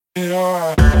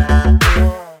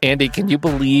Andy, can you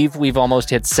believe we've almost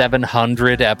hit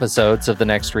 700 episodes of The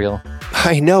Next Reel?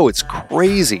 I know, it's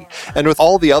crazy. And with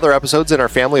all the other episodes in our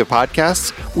family of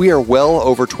podcasts, we are well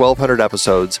over 1,200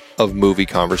 episodes of movie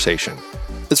conversation.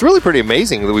 It's really pretty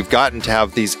amazing that we've gotten to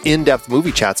have these in-depth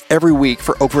movie chats every week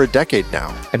for over a decade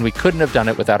now. And we couldn't have done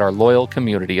it without our loyal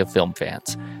community of film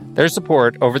fans. Their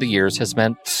support over the years has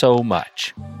meant so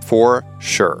much. For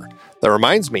sure. That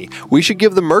reminds me, we should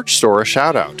give the merch store a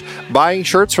shout out. Buying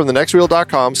shirts from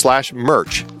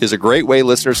thenextreel.com/merch is a great way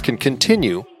listeners can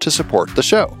continue to support the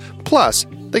show. Plus,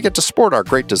 they get to sport our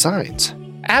great designs.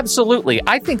 Absolutely.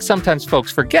 I think sometimes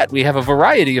folks forget we have a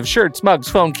variety of shirts, mugs,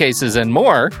 phone cases, and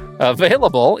more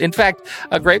available. In fact,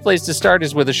 a great place to start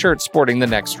is with a shirt sporting the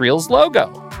Next Reel's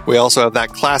logo. We also have that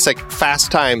classic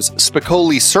Fast Times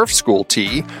Spicoli Surf School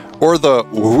tee, or the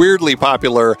weirdly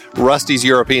popular Rusty's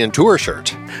European Tour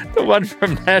shirt. The one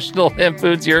from National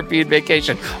Lampoon's European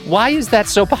Vacation. Why is that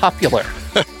so popular?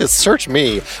 Search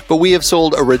me, but we have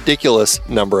sold a ridiculous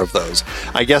number of those.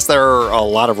 I guess there are a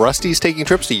lot of Rustys taking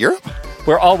trips to Europe?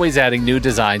 We're always adding new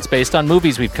designs based on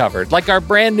movies we've covered, like our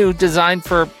brand new design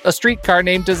for a streetcar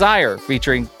named Desire,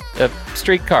 featuring a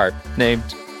streetcar named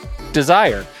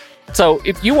Desire. So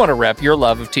if you want to rep your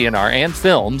love of TNR and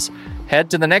films, head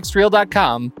to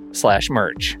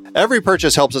thenextreel.com/merch. Every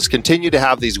purchase helps us continue to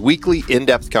have these weekly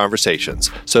in-depth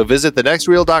conversations. So visit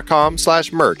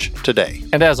thenextreel.com/merch today.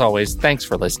 And as always, thanks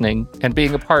for listening and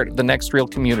being a part of the Next Reel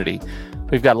community.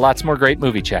 We've got lots more great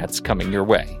movie chats coming your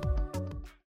way.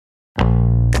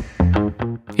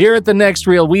 Here at The Next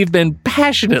Reel, we've been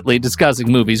passionately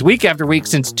discussing movies week after week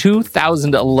since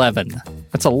 2011.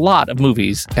 That's a lot of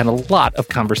movies and a lot of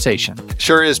conversation.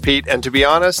 Sure is, Pete. And to be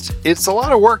honest, it's a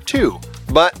lot of work too.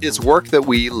 But it's work that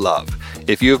we love.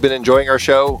 If you have been enjoying our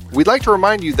show, we'd like to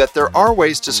remind you that there are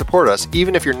ways to support us,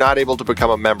 even if you're not able to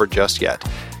become a member just yet.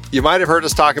 You might have heard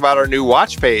us talk about our new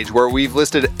watch page, where we've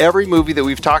listed every movie that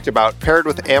we've talked about, paired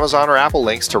with Amazon or Apple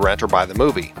links to rent or buy the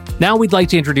movie. Now we'd like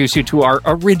to introduce you to our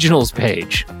originals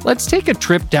page. Let's take a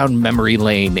trip down memory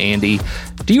lane, Andy.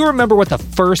 Do you remember what the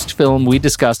first film we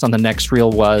discussed on The Next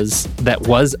Reel was that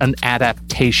was an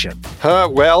adaptation?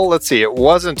 Well, let's see. It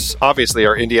wasn't obviously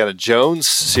our Indiana Jones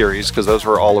series, because those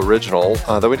were all original.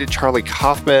 Then we did Charlie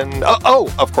Kaufman.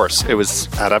 Oh, of course. It was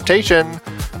adaptation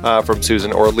from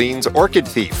Susan Orlean's Orchid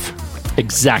Thief.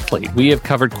 Exactly. We have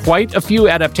covered quite a few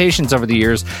adaptations over the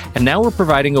years, and now we're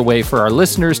providing a way for our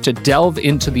listeners to delve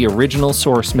into the original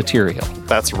source material.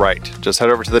 That's right. Just head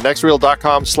over to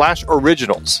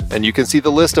thenextreel.com/originals, and you can see the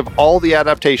list of all the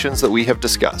adaptations that we have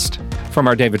discussed. From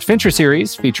our David Fincher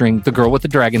series, featuring The Girl with the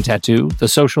Dragon Tattoo, The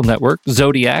Social Network,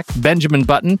 Zodiac, Benjamin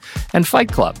Button, and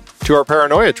Fight Club, to our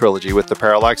Paranoia trilogy with The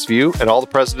Parallax View and All the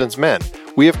President's Men,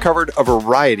 we have covered a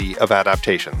variety of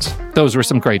adaptations. Those were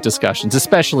some great discussions,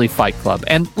 especially Fight Club.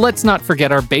 And let's not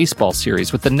forget our baseball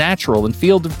series with The Natural and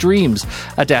Field of Dreams,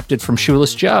 adapted from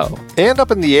Shoeless Joe. And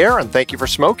Up in the Air and Thank You for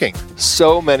Smoking.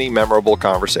 So many memorable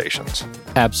conversations.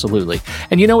 Absolutely.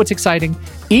 And you know what's exciting?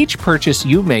 Each purchase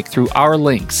you make through our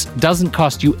links doesn't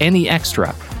cost you any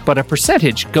extra, but a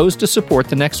percentage goes to support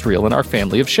The Next Reel and our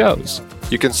family of shows.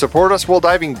 You can support us while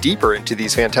diving deeper into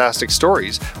these fantastic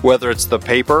stories, whether it's the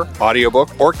paper, audiobook,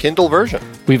 or Kindle version.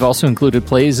 We've also included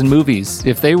plays and movies.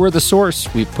 If they were the source,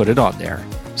 we've put it on there.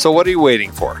 So what are you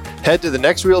waiting for? Head to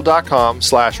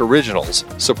thenextreel.com/originals,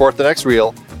 support The Next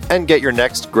Reel, and get your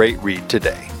next great read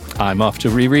today. I'm off to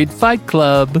reread Fight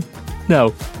Club. Now,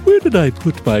 where did I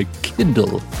put my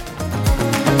Kindle?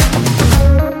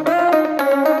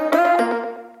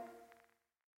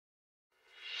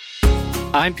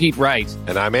 I'm Pete Wright.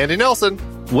 And I'm Andy Nelson.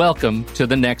 Welcome to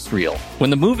The Next Reel. When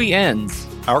the movie ends,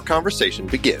 our conversation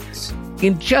begins.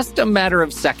 In just a matter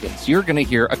of seconds, you're going to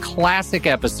hear a classic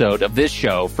episode of this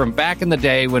show from back in the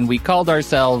day when we called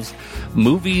ourselves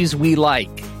Movies We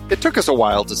Like. It took us a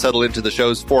while to settle into the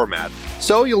show's format,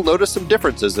 so you'll notice some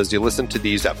differences as you listen to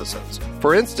these episodes.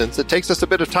 For instance, it takes us a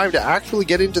bit of time to actually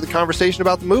get into the conversation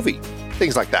about the movie.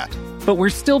 Things like that. But we're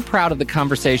still proud of the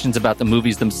conversations about the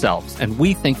movies themselves, and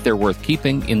we think they're worth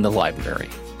keeping in the library.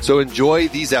 So enjoy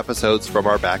these episodes from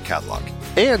our back catalog.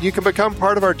 And you can become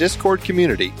part of our Discord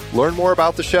community, learn more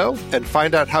about the show, and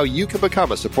find out how you can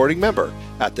become a supporting member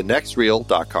at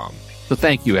thenextreel.com. So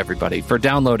thank you, everybody, for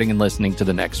downloading and listening to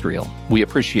The Next Reel. We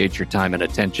appreciate your time and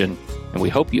attention, and we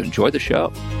hope you enjoy the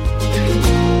show.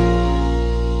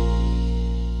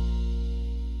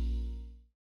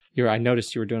 I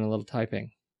noticed you were doing a little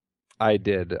typing. I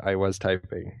did. I was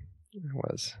typing. I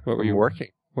was. What were you working?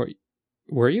 Were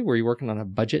you? Were you working on a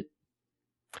budget?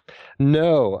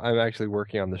 No, I'm actually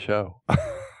working on the show.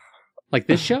 Like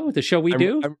this show? The show we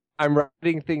do? I'm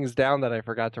writing things down that I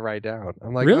forgot to write down.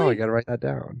 I'm like, Really? oh, I got to write that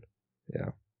down. Yeah.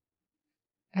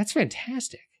 That's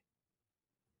fantastic.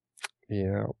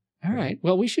 Yeah. All right.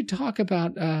 Well, we should talk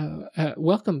about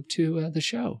welcome to the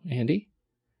show, Andy.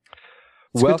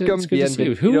 Welcome, it's good to see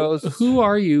you. Who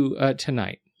are you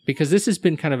tonight? Because this has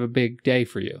been kind of a big day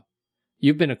for you.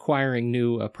 You've been acquiring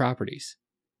new properties.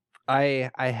 I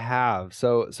have.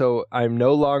 So I'm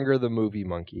no longer the movie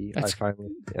monkey. I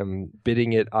finally am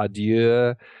bidding it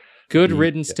adieu. Good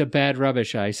riddance to bad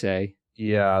rubbish, I say.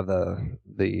 Yeah,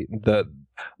 the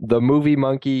movie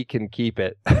monkey can keep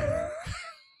it.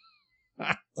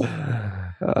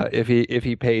 If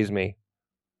he pays me.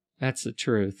 That's the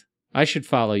truth. I should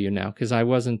follow you now because I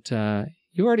wasn't.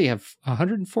 You already have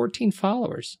 114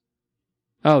 followers.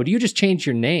 Oh, do you just change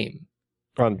your name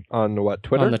on what,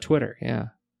 Twitter? On the Twitter, yeah.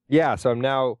 Yeah, so I'm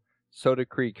now Soda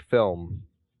Creek Film.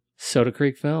 Soda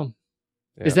Creek Film.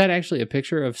 Yeah. Is that actually a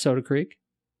picture of Soda Creek?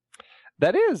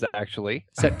 That is actually.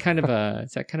 Is that kind of a?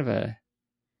 Is that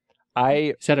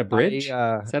a bridge?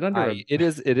 Is that under? It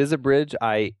is a bridge.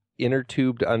 I inner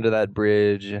tubed under that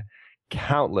bridge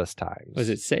countless times. Was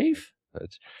it safe?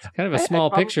 It's kind of a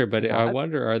small picture, but I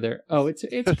wonder, are there? Oh, it's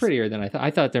prettier than I thought. I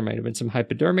thought there might have been some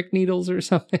hypodermic needles or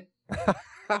something.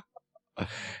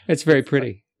 It's very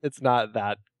pretty. It's not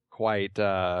that quite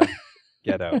ghetto.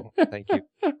 Thank you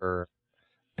for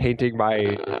painting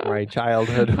my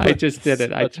childhood. I just did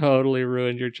it. I totally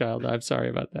ruined your childhood. I'm sorry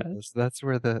about that. That's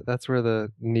where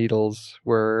the needles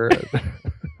were.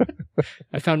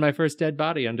 I found my first dead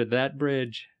body under that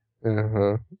bridge.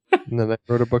 And then I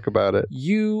wrote a book about it.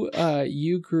 You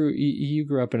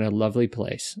grew up in a lovely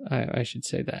place. I should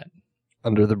say that.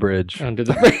 Under the bridge. Under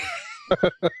the bridge.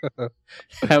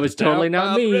 That was totally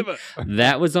not me.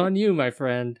 That was on you, my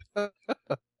friend. That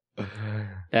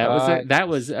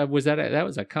was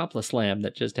a Compla Slam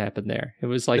that just happened there. It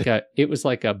was like a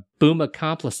boom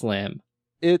Compla Slam.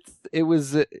 It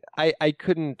was I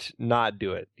couldn't not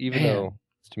do it, even though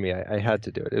to me I had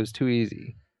to do it. It was too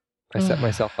easy. I set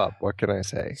myself up. What can I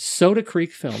say? Soda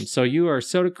Creek Film. So you are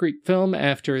Soda Creek Film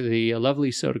after the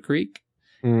lovely Soda Creek,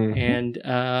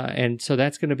 and so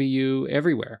that's going to be you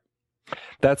everywhere.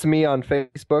 That's me on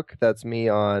Facebook. That's me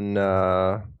on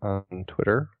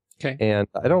Twitter. Okay. And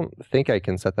I don't think I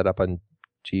can set that up on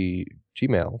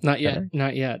Gmail. Not yet.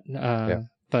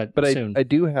 But soon. I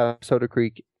do have Soda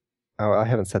Creek. Oh, I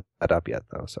haven't set that up yet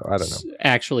though, so I don't know.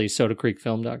 Actually,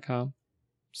 SodaCreekFilm.com.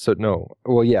 So no.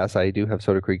 Well, yes, I do have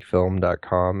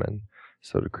SodaCreekFilm.com and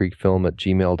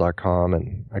SodaCreekFilm@gmail.com,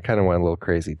 and I kind of went a little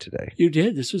crazy today. You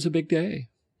did. This was a big day.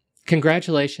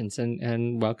 Congratulations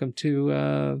and welcome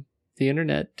to the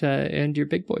internet and your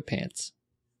big boy pants.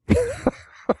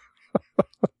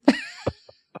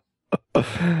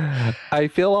 I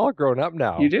feel all grown up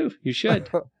now. You do. You should.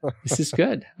 This is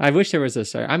good. I wish there was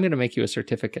I'm going to make you a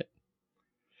certificate.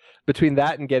 Between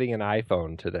that and getting an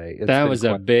iPhone today. That was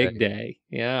a big day.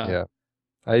 Yeah. Yeah.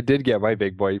 I did get my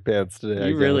big boy pants today.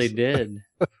 You really did.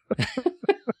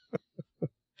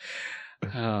 Oh,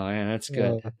 man, that's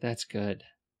good. That's good.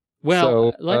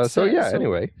 Well,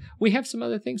 anyway. We have some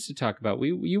other things to talk about.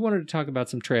 You wanted to talk about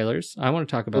some trailers. I want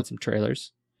to talk about some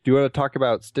trailers. Do you want to talk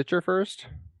about Stitcher first?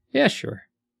 Yeah, sure.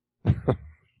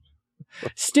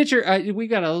 Stitcher, we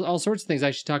got all sorts of things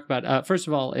I should talk about. First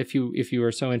of all, if you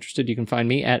are so interested, you can find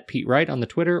me at Pete Wright on the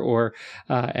Twitter or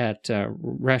at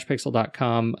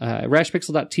rashpixel.com.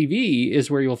 Rashpixel.tv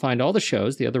is where you'll find all the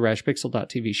shows, the other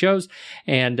rashpixel.tv shows,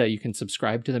 and you can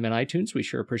subscribe to them in iTunes. We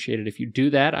sure appreciate it if you do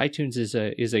that. iTunes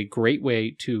is a great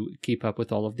way to keep up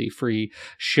with all of the free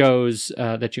shows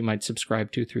that you might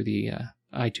subscribe to through the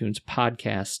iTunes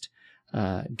podcast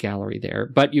gallery there.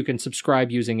 But you can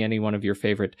subscribe using any one of your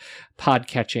favorite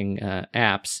podcatching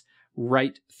apps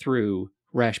right through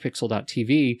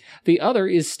rashpixel.tv. The other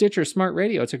is Stitcher Smart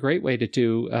Radio. It's a great way to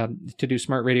do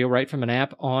smart radio right from an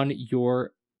app on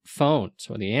your phone.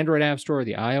 So in the Android App Store,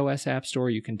 the iOS App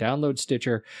Store, you can download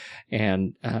Stitcher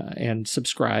and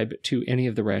subscribe to any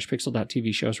of the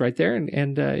rashpixel.tv shows right there.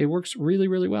 And it works really,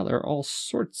 really well. There are all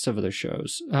sorts of other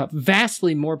shows,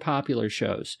 vastly more popular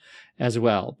shows as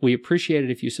well. We appreciate it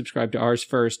if you subscribe to ours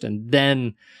first and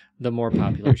then the more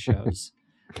popular shows.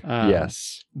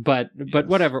 Yes. But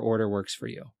whatever order works for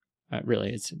you.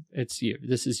 Really, it's you.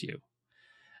 This is you.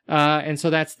 And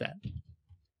so that's that.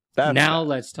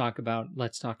 Let's talk about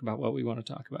what we want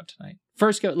to talk about tonight.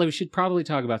 First, we should probably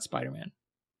talk about Spider-Man.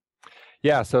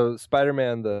 Yeah, so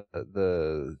Spider-Man,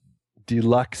 the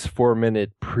deluxe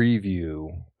 4-minute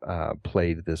preview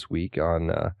played this week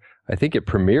on. I think it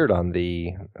premiered on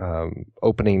the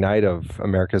opening night of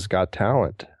America's Got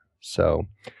Talent. So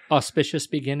auspicious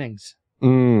beginnings.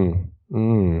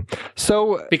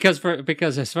 So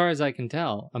because as far as I can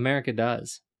tell, America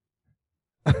does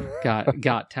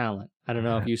got talent. I don't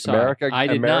know if you saw America, it. I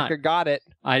did America not. got it.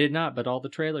 I did not, but all the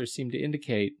trailers seem to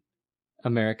indicate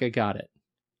America got it.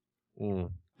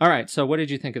 Mm. All right, so what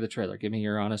did you think of the trailer? Give me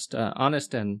your honest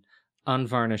and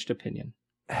unvarnished opinion.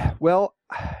 Well,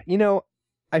 you know,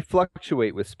 I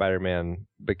fluctuate with Spider-Man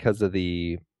because of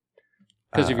your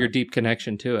deep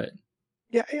connection to it.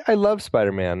 Yeah, I love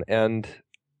Spider-Man, and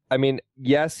I mean,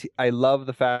 yes, I love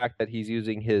the fact that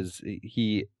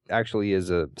he actually is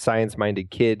a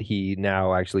science-minded kid. He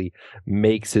now actually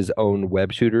makes his own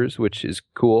web shooters, which is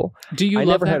cool. Do you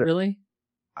love that, really?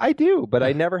 I do, but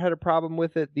I never had a problem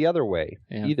with it the other way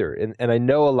either. And I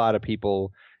know a lot of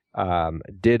people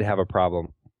did have a problem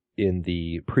in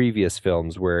the previous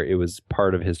films where it was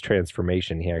part of his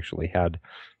transformation. He actually had,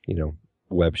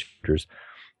 web shooters.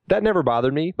 That never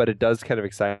bothered me, but it does kind of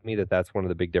excite me that that's one of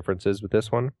the big differences with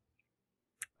this one.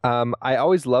 I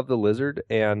always love the Lizard,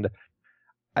 and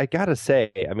I gotta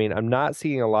say, I mean, I'm not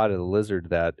seeing a lot of the Lizard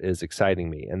that is exciting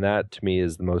me, and that to me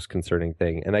is the most concerning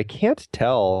thing. And I can't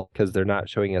tell because they're not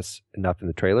showing us enough in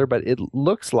the trailer, but it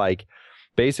looks like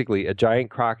basically a giant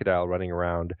crocodile running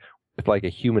around with like a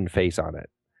human face on it.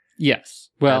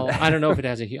 Yes. Well, I don't know if it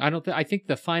has I think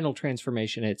the final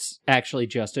transformation, it's actually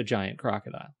just a giant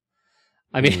crocodile.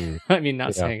 I mean,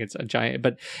 not saying it's a giant,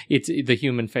 but it's the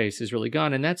human face is really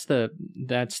gone, and that's the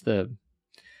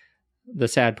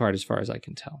sad part as far as I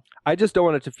can tell. I just don't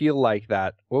want it to feel like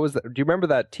that. What was that? Do you remember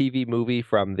that TV movie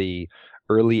from the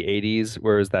early 80s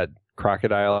where it was that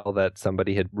crocodile that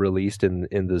somebody had released in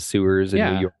the sewers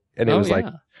in New York, and it was like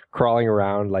crawling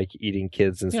around like eating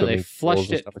kids and swimming. They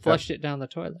flushed it down the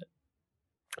toilet.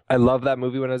 I love that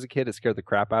movie when I was a kid. It scared the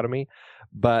crap out of me,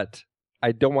 but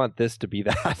I don't want this to be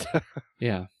that.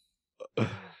 Yeah.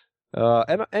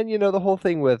 And the whole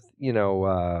thing with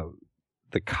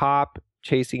the cop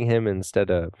chasing him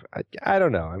instead of I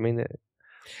don't know. I mean,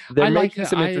 they're making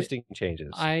some interesting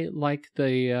changes. I like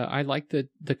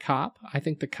the cop. I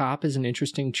think the cop is an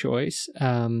interesting choice.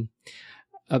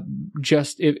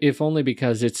 Just if only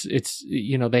because it's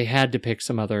they had to pick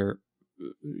some other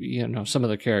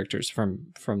characters from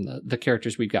the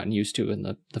characters we've gotten used to in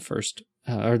the first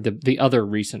or the other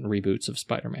recent reboots of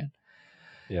Spider-Man.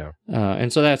 Yeah.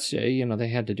 And so that's they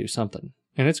had to do something,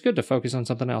 and it's good to focus on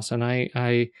something else. And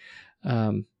I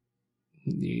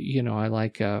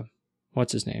like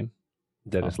what's his name,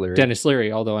 Dennis Leary. Dennis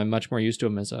Leary, although I'm much more used to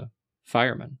him as a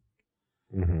fireman.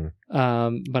 Mm-hmm.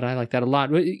 But I like that a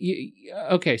lot.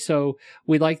 Okay, so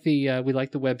we like the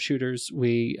web shooters.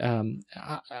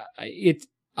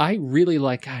 I really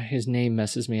like his name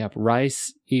messes me up.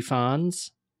 Rhys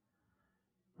Ifans.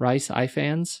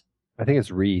 I think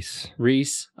it's Rhys.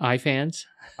 Rhys Ifans.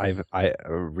 Rhys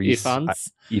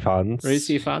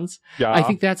Ifans. Yeah. I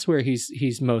think that's where he's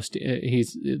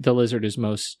the Lizard is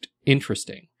most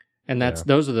interesting, and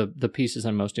those are the pieces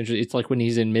I'm most interested. It's like when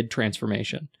he's in mid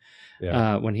transformation.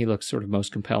 Yeah. When he looks sort of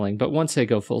most compelling. But once they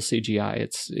go full CGI,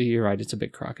 you're right, it's a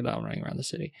big crocodile running around the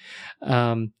city.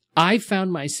 I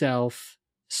found myself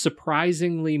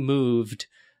surprisingly moved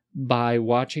by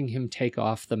watching him take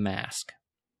off the mask.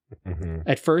 Mm-hmm.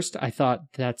 At first, I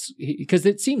thought that's because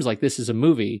it seems like this is a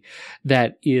movie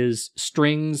that is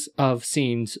strings of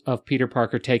scenes of Peter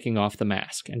Parker taking off the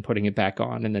mask and putting it back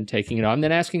on and then taking it on, and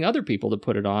then asking other people to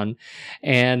put it on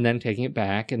and then taking it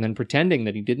back and then pretending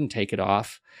that he didn't take it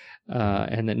off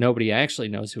and that nobody actually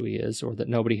knows who he is or that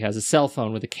nobody has a cell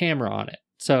phone with a camera on it.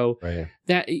 So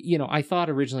that, I thought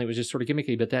originally it was just sort of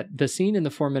gimmicky, but that the scene in the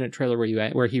 4-minute trailer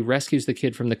where he rescues the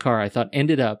kid from the car, I thought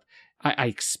ended up, I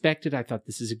expected, I thought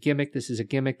this is a gimmick, it's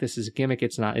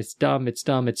not, it's dumb.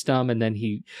 And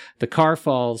then the car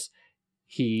falls,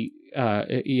 he,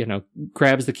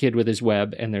 grabs the kid with his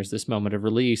web, and there's this moment of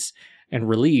release and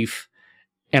relief.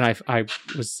 And I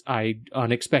was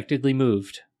unexpectedly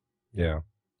moved. Yeah.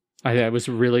 It was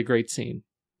a really great scene.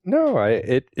 No,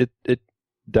 it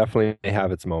definitely may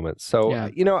have its moments. So,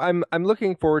 I'm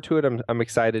looking forward to it. I'm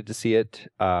excited to see it.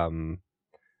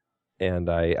 And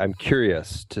I'm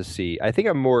curious to see. I think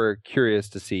I'm more curious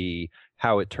to see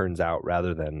how it turns out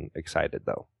rather than excited,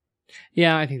 though.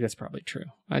 Yeah, I think that's probably true.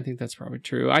 I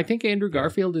think Andrew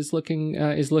Garfield is looking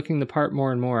the part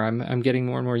more and more. I'm getting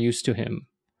more and more used to him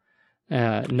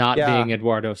not being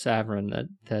Eduardo Saverin.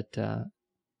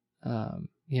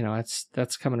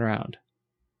 That's coming around.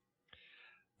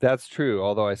 That's true.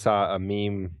 Although I saw a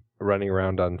meme running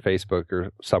around on Facebook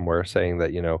or somewhere saying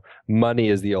that, money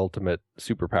is the ultimate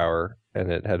superpower,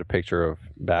 and it had a picture of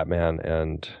Batman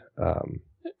and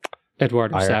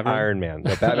Eduardo Saverin? Iron Man.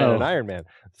 No, Batman Oh. and Iron Man.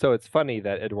 So it's funny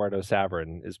that Eduardo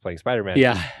Saverin is playing Spider-Man.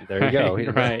 Yeah. There you go.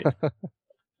 Right.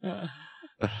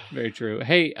 Very true.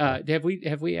 Hey, have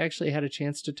we actually had a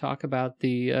chance to talk about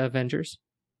the Avengers?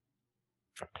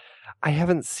 I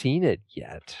haven't seen it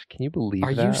yet. Can you believe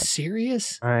Are that? you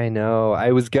serious? I know.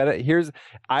 I was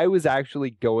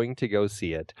actually going to go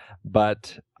see it,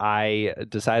 but I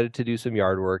decided to do some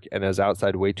yard work and I was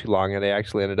outside way too long and I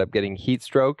actually ended up getting heat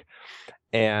stroke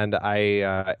and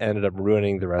I ended up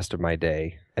ruining the rest of my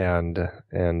day and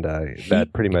that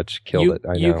pretty much killed it.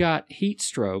 I know. You got heat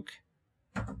stroke,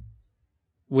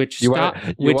 which You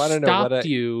stopped wanna know what stopped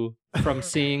you from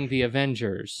seeing the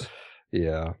Avengers.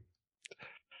 Yeah.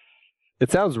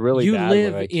 It sounds really You bad.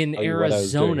 live when I in tell you what I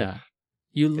was doing. Arizona.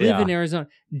 You live Yeah. in Arizona.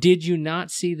 Did you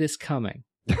not see this coming?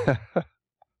 Do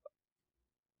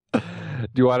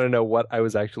you want to know what I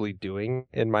was actually doing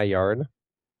in my yard?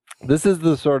 This is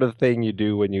the sort of thing you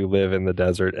do when you live in the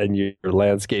desert and your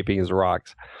landscaping is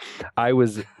rocks. I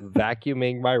was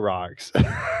vacuuming my rocks.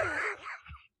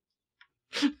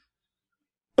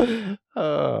 5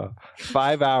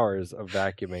 hours of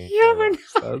vacuuming.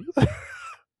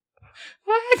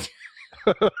 What?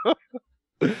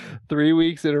 3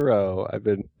 weeks in a row, I've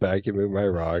been vacuuming my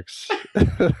rocks.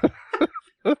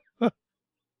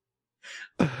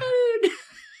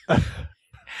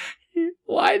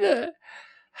 Why the?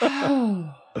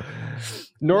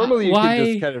 Normally,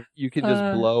 Why, you can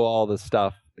just blow all the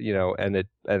stuff,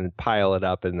 and pile it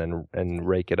up and then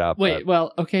rake it up. Wait.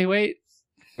 Well, okay. Wait.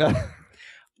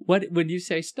 What when you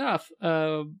say stuff?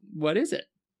 What is it?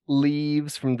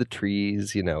 Leaves from the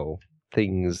trees,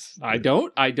 things. I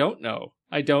don't know.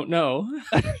 I don't know.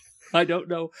 I don't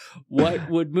know what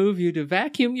would move you to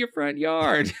vacuum your front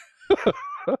yard.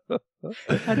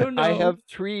 I don't know. I have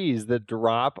trees that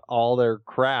drop all their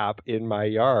crap in my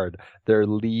yard. They're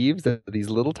leaves, these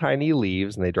little tiny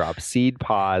leaves, and they drop seed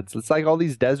pods. It's like all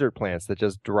these desert plants that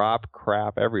just drop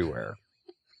crap everywhere.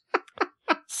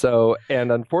 So,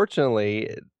 and unfortunately,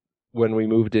 when we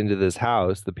moved into this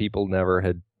house, the people never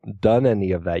had done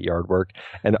any of that yard work,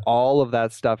 and all of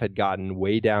that stuff had gotten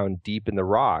way down deep in the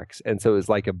rocks, and so it was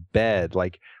like a bed,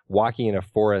 like walking in a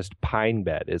forest pine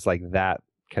bed. It's like that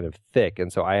kind of thick,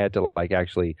 and so I had to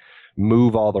actually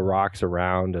move all the rocks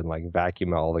around and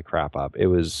vacuum all the crap up. It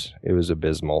was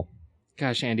abysmal.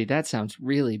 Gosh, Andy, that sounds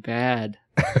really bad.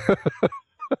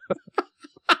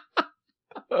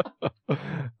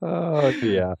 Oh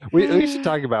yeah, we should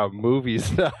talk about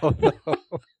movies now.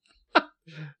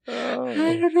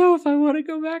 I don't know if I want to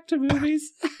go back to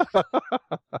movies.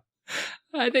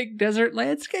 I think desert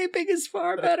landscaping is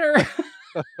far better.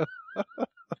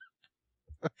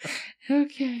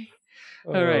 Okay.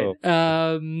 All right.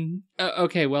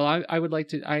 Okay. Well, I would like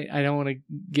to. I don't want to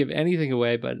give anything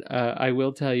away, but I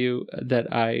will tell you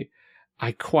that I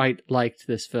quite liked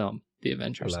this film, The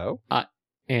Avengers. Hello,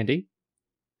 Andy.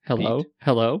 Hello. Pete?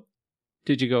 Hello.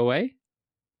 Did you go away,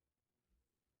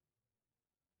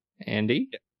 Andy?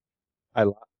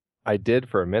 I did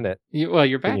for a minute.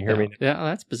 You're back. Can you hear now. me? Yeah,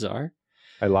 that's bizarre.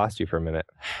 I lost you for a minute.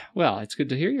 Well, it's good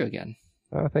to hear you again.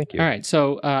 Oh, thank you. All right,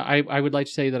 so I would like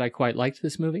to say that I quite liked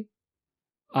this movie.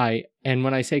 And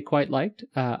when I say quite liked,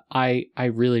 I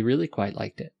really, really quite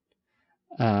liked it.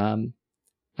 I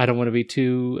don't want to be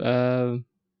too,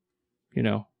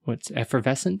 what's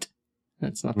effervescent?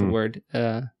 That's not the word.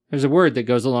 There's a word that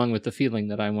goes along with the feeling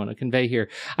that I want to convey here.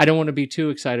 I don't want to be too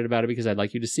excited about it because I'd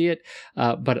like you to see it.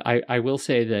 But I will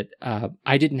say that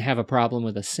I didn't have a problem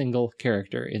with a single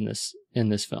character in this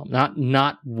film.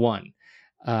 Not one.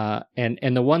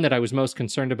 And the one that I was most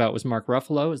concerned about was Mark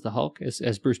Ruffalo as the Hulk,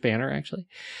 as Bruce Banner, actually.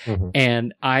 Mm-hmm.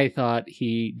 And I thought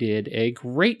he did a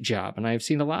great job. And I've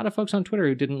seen a lot of folks on Twitter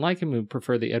who didn't like him, who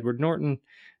prefer the Edward Norton.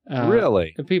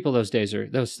 Really? The people those days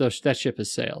that ship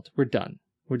has sailed. We're done.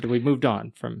 We moved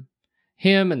on from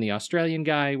him and the Australian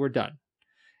guy. We're done.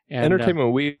 And,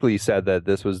 Entertainment Weekly said that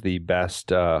this was the best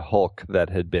Hulk that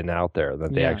had been out there,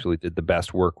 that they actually did the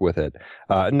best work with it.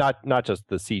 Not just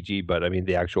the CG, but I mean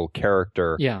the actual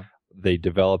character. Yeah. They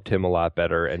developed him a lot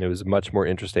better, and it was much more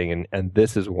interesting. And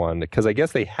this is one, because I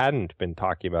guess they hadn't been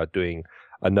talking about doing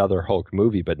another Hulk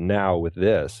movie, but now with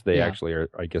this, they actually are,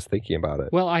 I guess, thinking about it.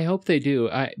 Well, I hope they do,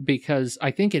 because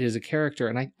I think it is a character,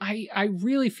 and I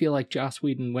really feel like Joss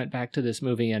Whedon went back to this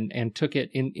movie and took it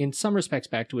in some respects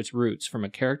back to its roots from a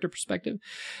character perspective.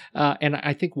 And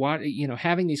I think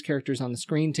having these characters on the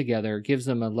screen together gives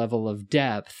them a level of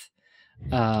depth,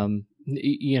 that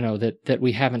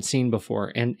we haven't seen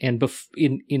before. And in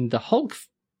the Hulk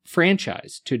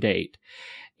franchise to date,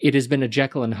 it has been a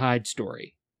Jekyll and Hyde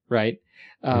story, right?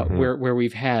 where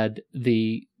we've had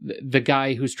the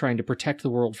guy who's trying to protect the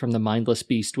world from the mindless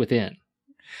beast within.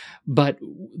 But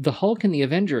the Hulk in the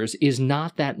Avengers is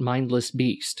not that mindless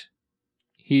beast.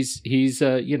 He's he's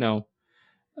a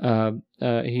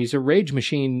rage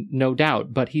machine, no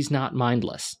doubt, but he's not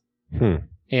mindless.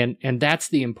 And that's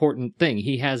the important thing.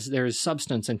 There's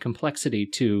substance and complexity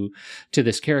to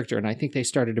this character, and I think they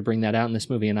started to bring that out in this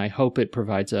movie, and I hope it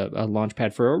provides a launch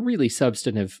pad for a really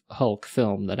substantive Hulk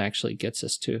film that actually gets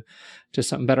us to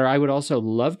something better. I would also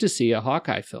love to see a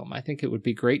Hawkeye film. I think it would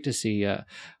be great to see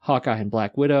Hawkeye and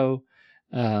Black Widow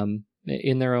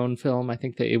in their own film. I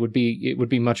think that it would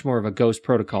be much more of a Ghost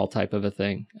Protocol type of a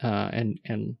thing,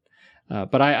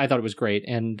 but I thought it was great,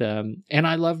 and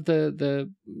I loved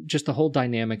just the whole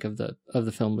dynamic of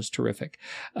the film was terrific.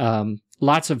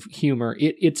 Lots of humor.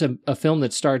 It's a film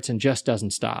that starts and just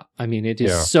doesn't stop. I mean, it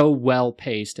is so well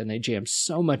paced, and they jam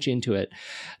so much into it.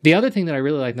 The other thing that I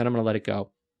really like, and then I'm going to let it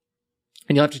go,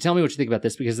 and you'll have to tell me what you think about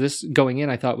this, because this going in,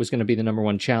 I thought was going to be the number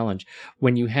one challenge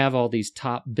when you have all these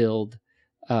top billed,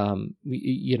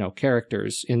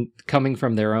 characters coming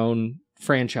from their own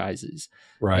franchises,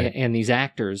 right? And these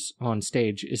actors on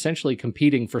stage essentially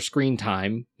competing for screen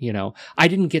time. I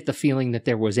didn't get the feeling that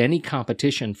there was any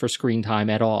competition for screen time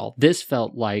at all. This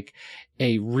felt like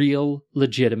a real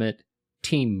legitimate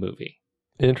team movie.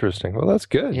 Interesting. Well, that's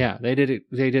good. Yeah, they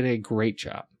did a great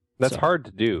job. That's hard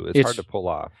to do. It's hard to pull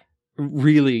off.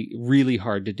 Really, really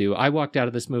hard to do. I walked out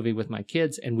of this movie with my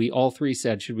kids, and we all three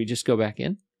said, should we just go back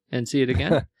in and see it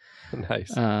again?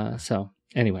 Nice. So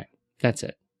anyway, that's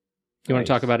it. You want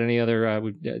to talk about any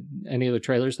other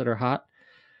trailers that are hot?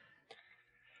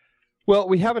 Well,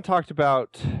 we haven't talked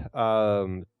about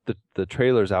the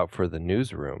trailers out for the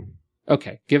Newsroom.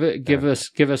 Okay, give us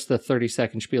the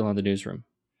 30-second spiel on the Newsroom.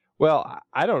 Well,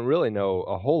 I don't really know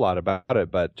a whole lot about it,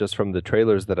 but just from the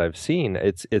trailers that I've seen,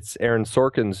 it's Aaron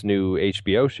Sorkin's new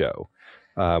HBO show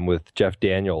with Jeff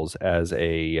Daniels as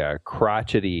a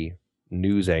crotchety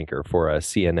news anchor for a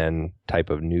CNN type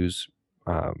of news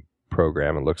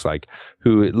program. It looks like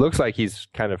he's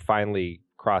kind of finally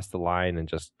crossed the line and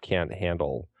just can't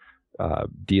handle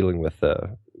dealing with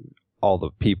all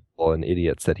the people and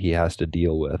idiots that he has to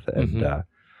deal with, and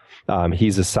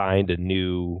he's assigned a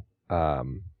new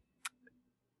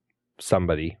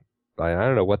somebody. I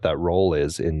don't know what that role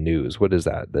is in news. What is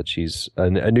that? That she's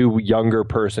a new younger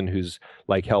person who's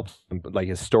like helps, like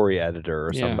a story editor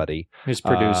or somebody, his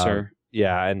producer.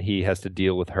 And he has to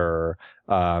deal with her.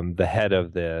 The head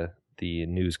of the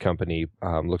news company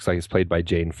looks like it's played by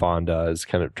Jane Fonda, is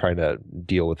kind of trying to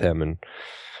deal with him and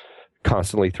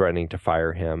constantly threatening to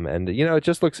fire him. And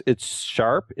it's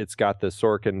sharp. It's got the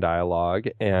Sorkin dialogue,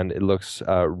 and it looks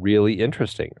really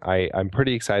interesting. I'm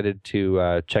pretty excited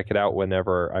to check it out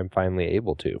whenever I'm finally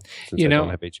able to, since I don't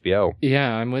have HBO.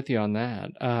 Yeah, I'm with you on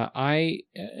that.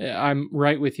 I'm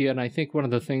right with you, and I think one of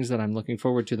the things that I'm looking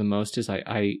forward to the most is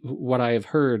what I have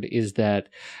heard is that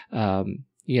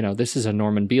this is a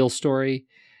Norman Beale story,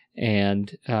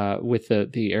 and with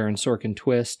the Aaron Sorkin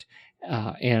twist,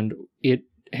 and it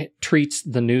treats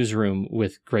the Newsroom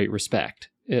with great respect,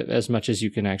 as much as you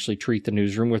can actually treat the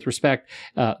Newsroom with respect.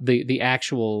 The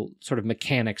actual sort of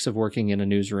mechanics of working in a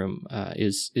newsroom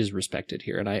is respected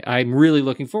here, and I'm really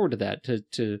looking forward to that.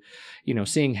 To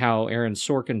seeing how Aaron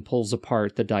Sorkin pulls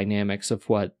apart the dynamics of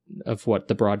what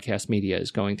the broadcast media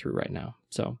is going through right now.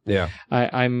 So yeah,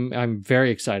 I'm very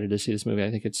excited to see this movie.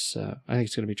 I think it's going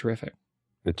to be terrific.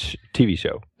 It's TV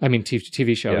show. I mean,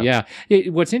 TV show. Yeah.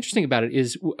 What's interesting about it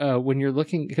is when you're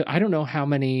looking, I don't know how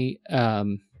many, I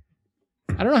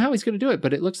don't know how he's going to do it,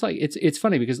 but it looks like it's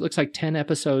funny because it looks like 10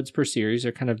 episodes per series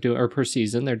are kind of or per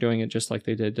season. They're doing it just like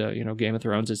they did, Game of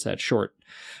Thrones. It's that short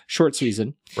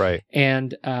season. Right.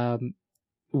 And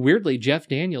weirdly, Jeff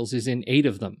Daniels is in 8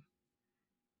 of them.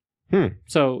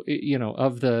 So,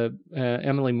 of the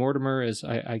Emily Mortimer is,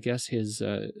 I guess, his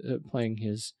playing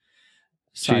his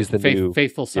she's the new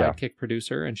faithful sidekick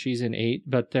producer, and she's in 8.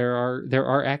 But there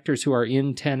are actors who are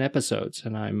in 10 episodes,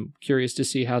 and I'm curious to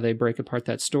see how they break apart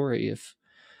that story.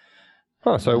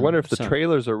 So I wonder if the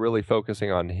trailers are really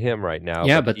focusing on him right now.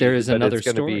 Yeah, but there is another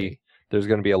story. There's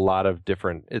going to be a lot of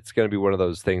different. It's going to be one of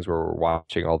those things where we're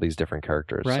watching all these different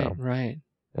characters. Right. Right.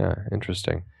 Yeah.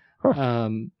 Interesting.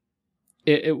 One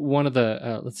of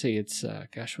the let's see, it's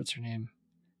what's her name?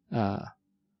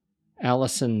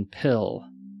 Alison Pill.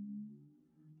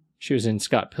 She was in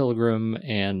Scott Pilgrim,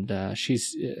 and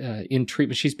she's in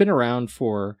treatment. She's been around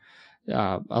for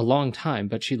a long time,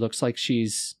 but she looks like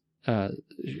she's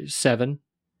 7.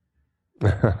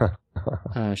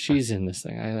 She's in this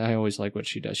thing. I always like what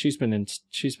she does. She's been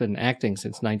acting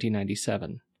since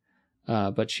 1997,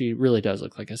 but she really does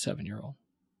look like a 7-year-old.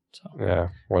 So Yeah,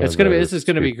 this is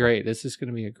gonna be great. This is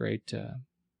gonna be a great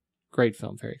great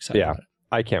film. Very excited about it.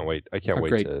 I can't wait. I can't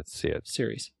wait to see it.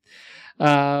 Series.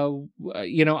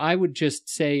 I would just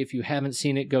say if you haven't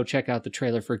seen it, go check out the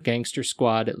trailer for Gangster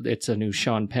Squad. It's a new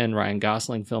Sean Penn, Ryan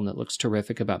Gosling film that looks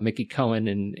terrific about Mickey Cohen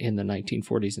in the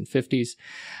 1940s and 50s.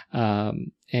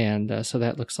 So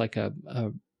that looks like a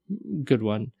good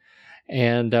one.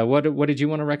 And what did you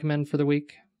want to recommend for the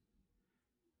week?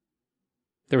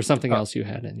 There was something else you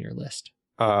had in your list.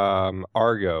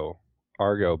 Argo,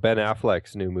 Ben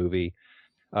Affleck's new movie.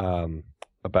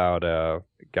 About a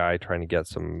guy trying to get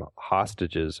some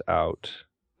hostages out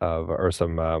of, or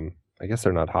some, I guess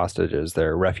they're not hostages,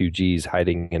 they're refugees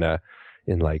hiding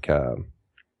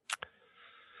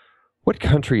what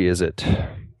country is it?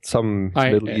 Some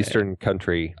Middle Eastern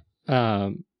country.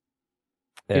 Iran?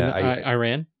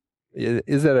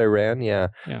 Is it Iran? Yeah.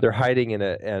 They're hiding in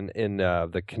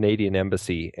the Canadian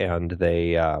embassy, and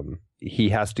he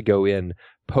has to go in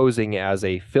posing as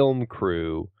a film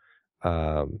crew,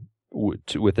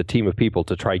 with a team of people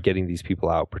to try getting these people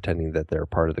out, pretending that they're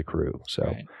part of the crew.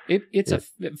 So it's a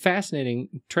fascinating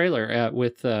trailer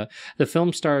with the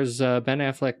film stars Ben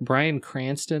Affleck, Bryan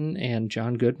Cranston, and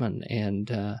John Goodman,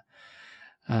 and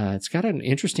it's got an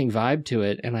interesting vibe to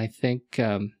it. And I think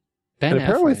Ben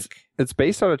Affleck. It's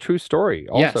based on a true story,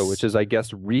 also, yes, which is, I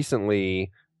guess,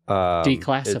 recently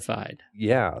declassified.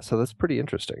 Yeah, so that's pretty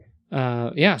interesting.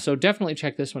 So definitely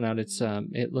check this one out.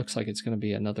 It looks like it's going to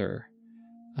be another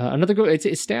good. It's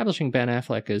establishing Ben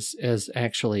Affleck as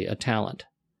actually a talent.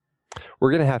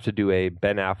 We're going to have to do a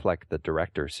Ben Affleck the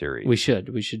director series. We should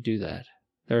do that.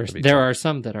 There are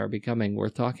some that are becoming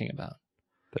worth talking about.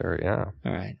 Yeah.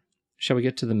 All right. Shall we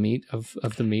get to the meat of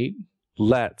the meat?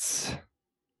 Let's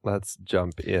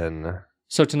jump in.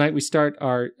 So tonight we start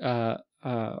our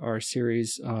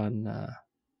series on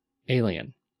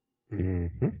Alien.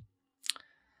 Mm-hmm.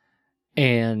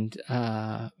 And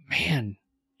man,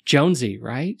 Jonesy,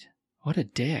 right? What a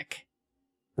dick.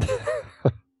 I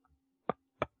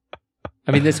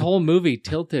mean, this whole movie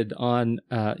tilted on,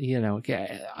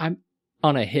 I'm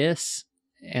on a hiss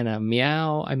and a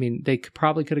meow. I mean, they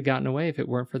probably could have gotten away if it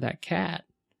weren't for that cat.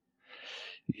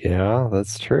 Yeah,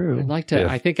 that's true.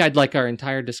 I think I'd like our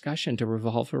entire discussion to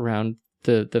revolve around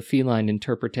the feline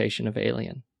interpretation of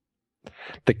Alien.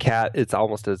 The cat, it's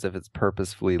almost as if it's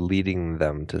purposefully leading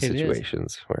them to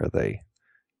situations where they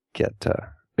get,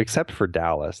 except for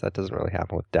Dallas. That doesn't really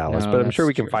happen with Dallas, but I'm sure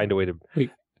we can find a way to...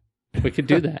 We could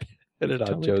do that. Pin it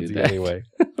on Jonesy anyway.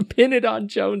 Pin it on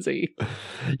Jonesy.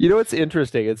 You know what's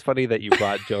interesting? It's funny that you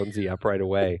brought Jonesy up right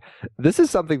away. This is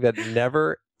something that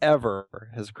never, ever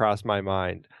has crossed my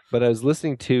mind. But I was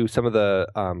listening to some of the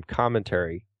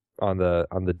commentary on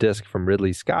the disc from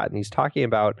Ridley Scott, and he's talking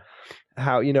about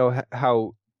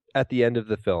how at the end of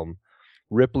the film,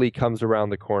 Ripley comes around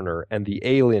the corner and the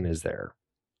alien is there.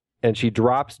 And she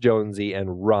drops Jonesy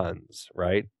and runs,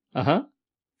 right? Uh-huh.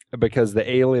 Because the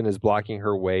alien is blocking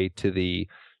her way to the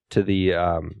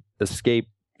escape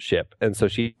ship, and so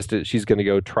she's going to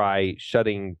go try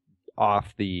shutting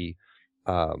off the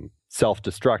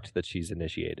self-destruct that she's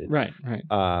initiated. Right.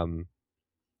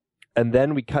 And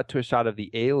then we cut to a shot of the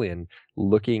alien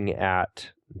looking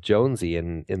at Jonesy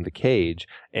in the cage,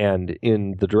 and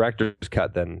in the director's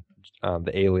cut, then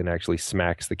the alien actually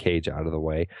smacks the cage out of the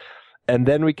way. And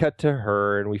then we cut to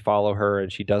her, and we follow her,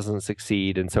 and she doesn't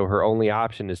succeed, and so her only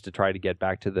option is to try to get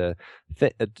back to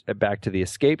the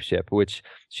escape ship, which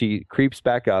she creeps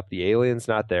back up. The alien's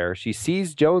not there. She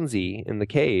sees Jonesy in the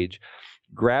cage,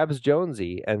 grabs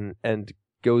Jonesy, and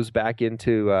goes back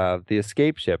into the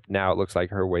escape ship. Now it looks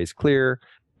like her way's clear,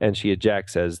 and she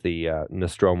ejects as the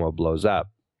Nostromo blows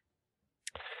up.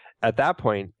 At that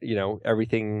point,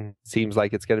 everything seems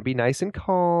like it's going to be nice and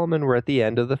calm, and we're at the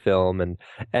end of the film,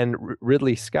 and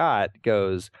Ridley Scott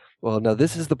goes, well, no,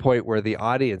 this is the point where the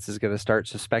audience is going to start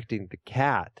suspecting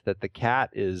that the cat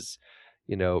is,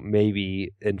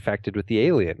 maybe infected with the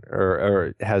alien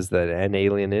or has an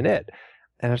alien in it.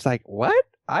 And I was like, what?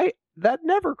 That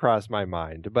never crossed my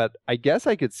mind, but I guess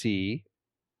I could see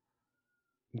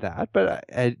that. But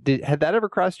had that ever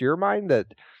crossed your mind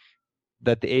that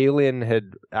the alien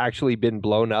had actually been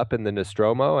blown up in the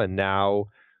Nostromo, and now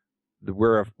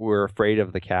we're afraid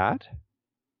of the cat?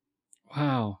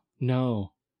 Wow.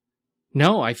 No,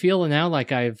 I feel now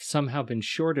like I've somehow been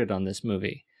shorted on this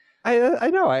movie. I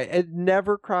know. It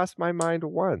never crossed my mind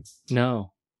once.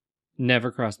 No,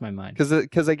 never crossed my mind.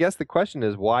 Because I guess the question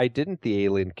is, why didn't the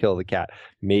alien kill the cat?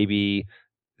 Maybe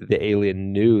the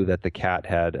alien knew that the cat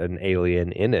had an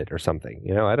alien in it or something.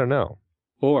 I don't know.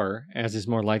 Or, as is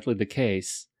more likely the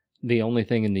case, the only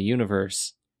thing in the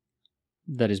universe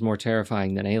that is more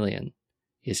terrifying than Alien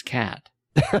his cat.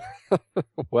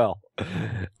 Well,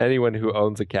 anyone who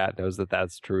owns a cat knows that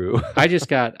that's true. I just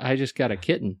got a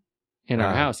kitten in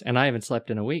our house, and I haven't slept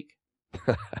in a week.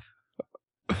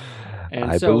 And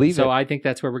I believe it. I think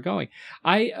that's where we're going.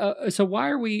 So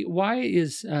why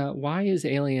is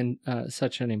Alien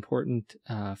such an important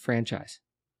franchise?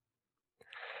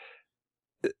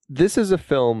 This is a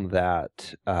film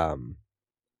that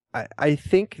I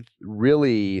think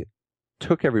really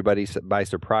took everybody by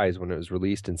surprise when it was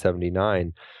released in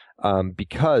 '79,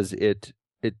 because it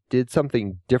did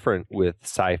something different with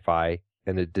sci-fi,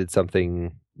 and it did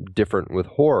something different with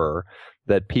horror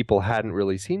that people hadn't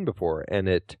really seen before, and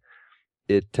it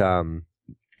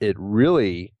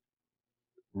really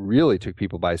took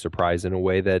people by surprise in a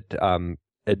way that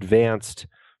advanced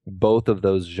both of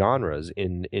those genres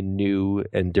in new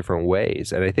and different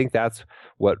ways. And I think that's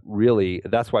why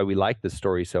we like this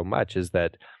story so much, is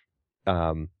that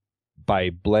by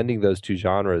blending those two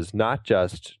genres, not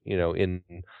just, in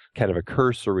kind of a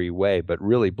cursory way, but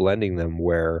really blending them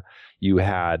where you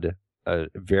had a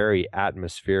very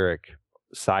atmospheric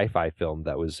sci-fi film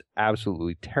that was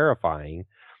absolutely terrifying,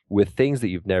 with things that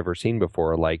you've never seen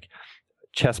before, like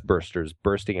chest bursters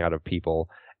bursting out of people,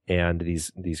 and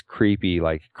these creepy,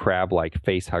 like crab-like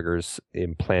face huggers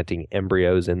implanting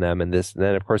embryos in them, and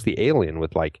then of course the alien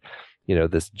with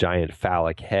this giant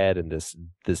phallic head and this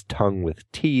tongue with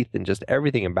teeth, and just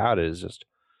everything about it is just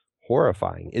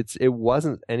horrifying. It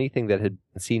wasn't anything that had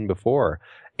been seen before,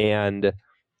 and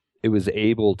it was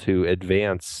able to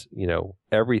advance,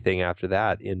 everything after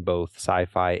that in both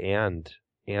sci-fi and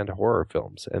horror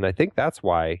films. And I think that's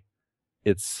why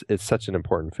it's such an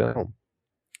important film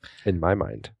in my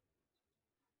mind.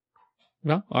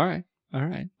 Well, all right.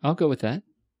 I'll go with that.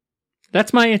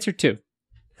 That's my answer too.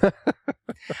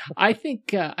 I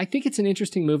think it's an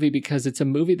interesting movie because it's a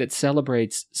movie that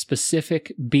celebrates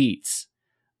specific beats.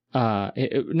 Not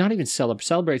even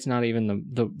celebrates. Not even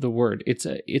the word. It's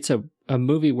a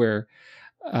movie where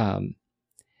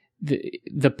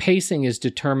the pacing is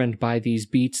determined by these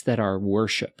beats that are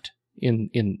worshipped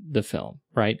in the film.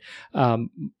 Right.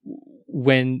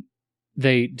 When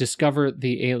they discover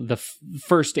the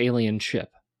first alien ship,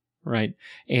 right,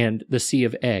 and the Sea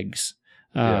of Eggs.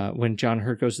 When John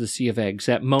Hurt goes to the Sea of Eggs,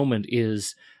 that moment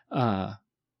is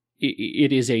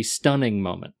it is a stunning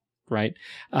moment, right?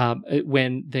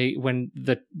 When the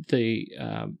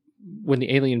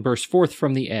alien bursts forth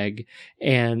from the egg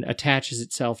and attaches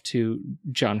itself to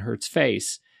John Hurt's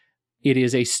face, it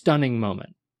is a stunning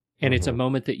moment, and it's a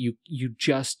moment that you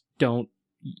just don't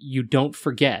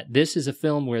forget. This is a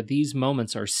film where these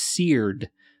moments are seared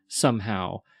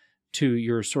somehow to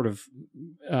your sort of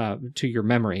to your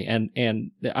memory,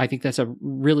 and I think that's a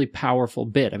really powerful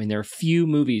bit. I mean, there are few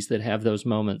movies that have those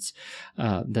moments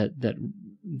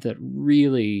that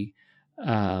really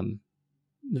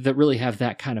have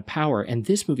that kind of power, and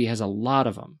this movie has a lot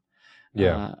of them.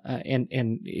 Yeah, and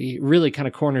it really kind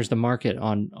of corners the market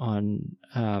on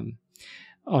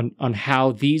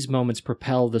how these moments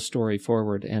propel the story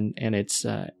forward, and it's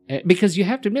because you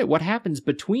have to admit what happens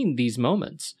between these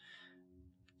moments.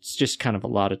 It's just kind of a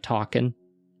lot of talking,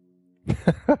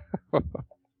 Well,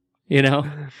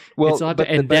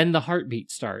 it's then the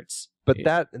heartbeat starts. But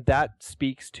that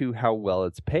speaks to how well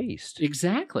it's paced.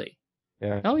 Exactly.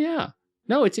 Yeah. Oh yeah.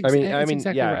 No, it's. Exactly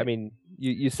right. I mean,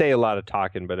 you say a lot of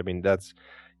talking, but I mean that's,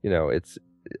 it's.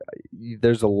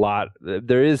 There's a lot.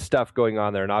 There is stuff going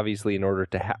on there, and obviously, in order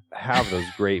to have those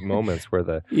great moments where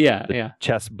the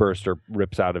chest burster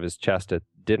rips out of his chest at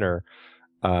dinner,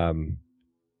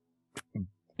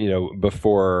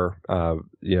 before,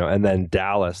 and then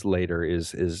Dallas later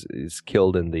is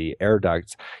killed in the air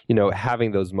ducts,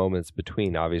 having those moments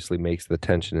between obviously makes the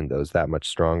tension in those that much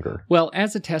stronger. Well,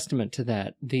 as a testament to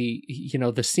that, the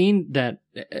scene that,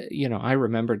 I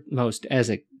remembered most as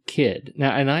a kid.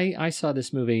 Now, and I saw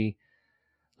this movie,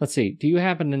 let's see, do you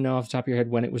happen to know off the top of your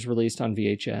head when it was released on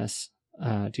VHS?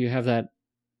 Do you have that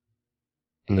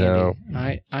handy? No.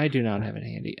 I do not have it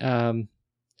handy.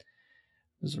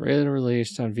 It was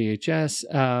released on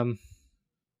VHS.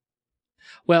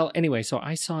 Well, anyway, so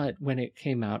I saw it when it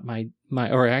came out. My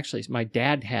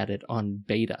dad had it on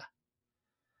beta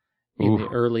in the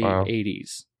early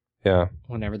 80s. Yeah.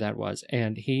 Whenever that was.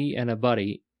 And he and a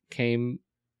buddy came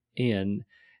in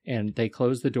and they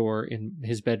closed the door in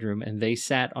his bedroom and they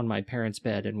sat on my parents'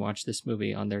 bed and watched this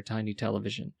movie on their tiny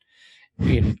television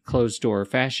in closed door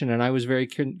fashion, and I was very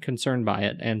concerned by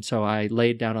it, and so I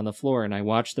laid down on the floor and I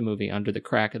watched the movie under the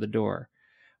crack of the door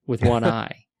with one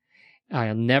eye.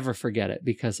 I'll never forget it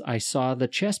because I saw the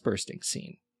chest bursting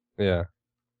scene. Yeah.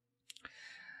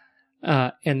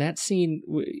 And that scene,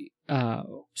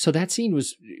 so that scene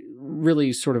was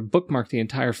really sort of bookmarked the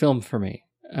entire film for me.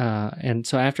 And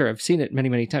so after I've seen it many,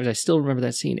 many times, I still remember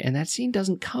that scene. And that scene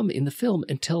doesn't come in the film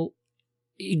until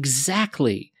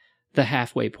exactly the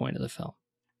halfway point of the film.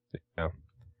 Yeah.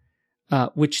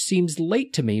 Which seems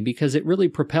late to me because it really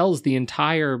propels the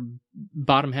entire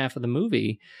bottom half of the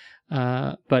movie.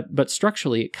 But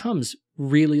structurally, it comes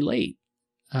really late.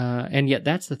 And yet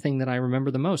that's the thing that I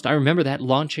remember the most. I remember that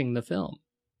launching the film.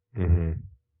 Mm-hmm.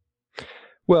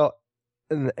 Well,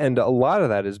 and a lot of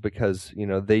that is because,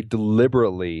 they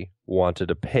deliberately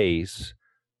wanted a pace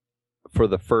for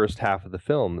the first half of the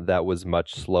film that was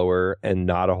much slower and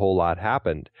not a whole lot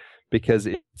happened because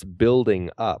it's building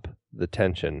up the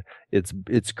tension.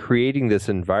 It's creating this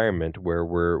environment where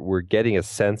we're getting a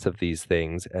sense of these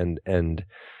things and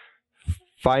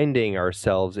finding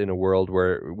ourselves in a world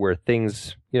where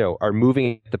things, are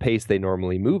moving at the pace they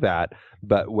normally move at,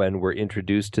 but when we're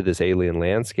introduced to this alien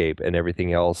landscape and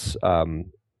everything else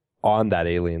on that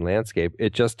alien landscape,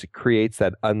 it just creates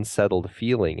that unsettled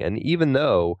feeling. And even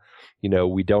though,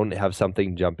 we don't have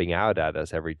something jumping out at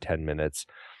us every 10 minutes,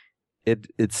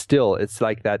 it's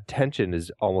like that tension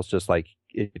is almost just like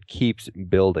it keeps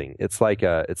building. It's like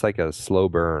a slow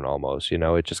burn almost,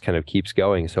 it just kind of keeps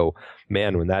going. So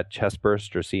man, when that chest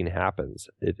burster scene happens,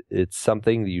 it's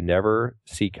something that you never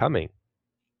see coming.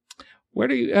 Where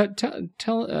do you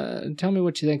tell me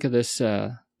what you think of this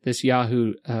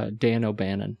Yahoo Dan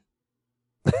O'Bannon?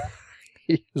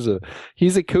 He's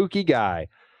a kooky guy.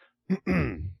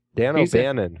 Dan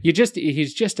O'Bannon.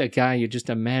 He's just a guy you just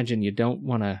imagine you don't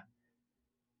want to.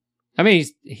 I mean,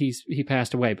 he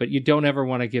passed away, but you don't ever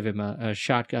want to give him a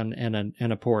shotgun and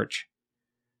a porch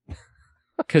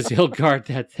because he'll guard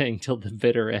that thing till the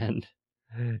bitter end.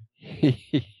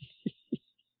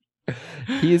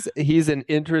 He's an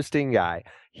interesting guy.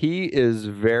 He is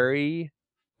very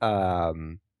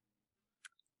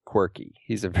quirky.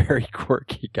 He's a very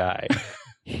quirky guy.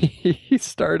 He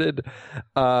started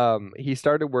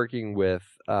working with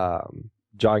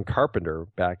John Carpenter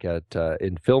back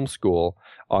in film school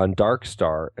on Dark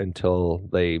Star until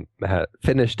they had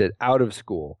finished it out of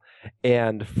school.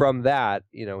 And from that,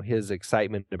 his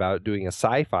excitement about doing a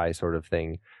sci-fi sort of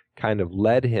thing kind of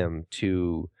led him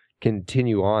to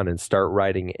continue on and start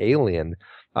writing Alien.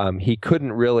 He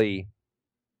couldn't really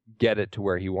get it to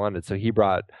where he wanted, so he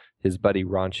brought his buddy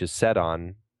Ron Shusett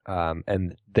on,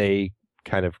 and they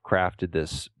kind of crafted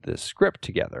this script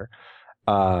together.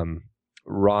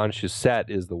 Ron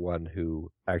Shusett is the one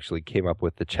who actually came up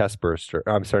with the chestburster.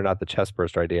 I'm sorry, not the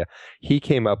chestburster idea. He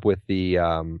came up with he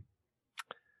did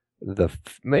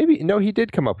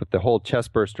come up with the whole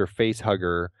chestburster face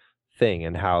hugger thing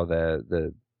and how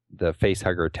the face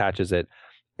hugger attaches it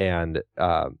and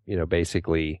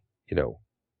basically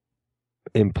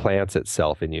implants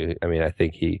itself in you. I mean, I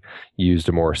think he used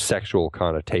a more sexual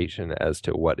connotation as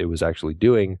to what it was actually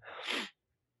doing.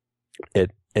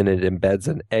 It embeds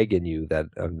an egg in you that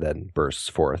then bursts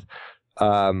forth.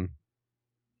 Yeah.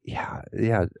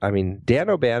 I mean, Dan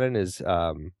O'Bannon is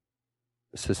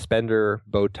suspender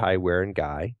bow tie wearing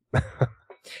guy.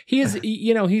 He is,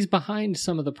 he's behind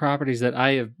some of the properties that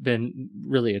I have been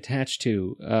really attached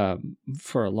to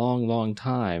for a long, long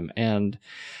time, and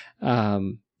I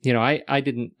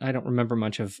don't remember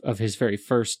much of his very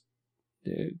first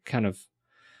kind of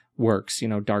works,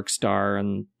 Dark Star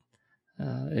and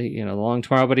Long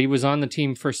Tomorrow, but he was on the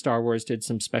team for Star Wars, did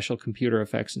some special computer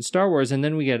effects in Star Wars, and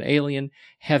then we get Alien,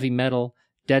 Heavy Metal,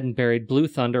 Dead and Buried. Blue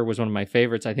Thunder was one of my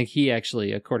favorites. I think he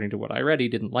actually, according to what I read, he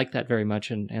didn't like that very much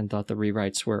and thought the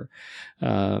rewrites were,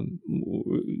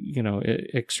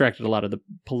 extracted a lot of the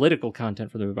political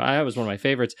content from the movie. That was one of my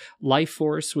favorites. Life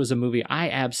Force was a movie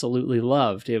I absolutely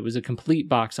loved. It was a complete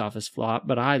box office flop,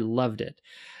 but I loved it.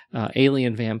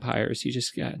 Alien Vampires. You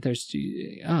just got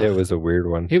it was a weird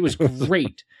one. It was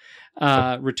great.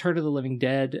 Return of the Living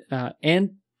Dead,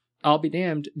 and I'll be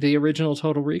damned, the original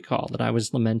Total Recall that I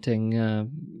was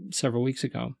lamenting several weeks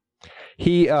ago.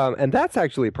 He and that's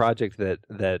actually a project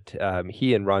that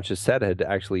he and Ron Shusett had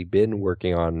actually been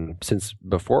working on since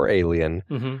before Alien,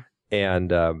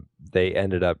 and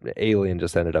Alien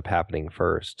just ended up happening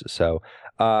first. So,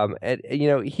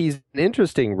 he's an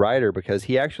interesting writer because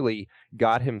he actually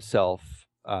got himself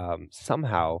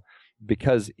somehow,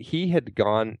 because he had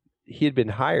been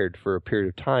hired for a period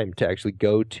of time to actually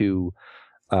go to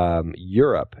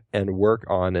Europe and work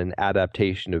on an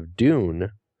adaptation of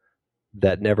Dune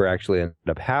that never actually ended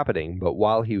up happening. But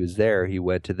while he was there, he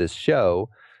went to this show,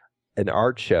 an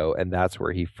art show, and that's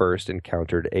where he first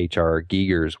encountered H.R.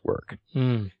 Giger's work.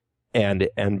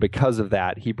 And because of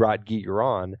that, he brought Giger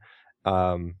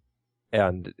on,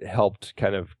 and helped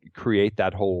kind of create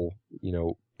that whole,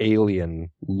 alien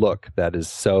look that is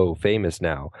so famous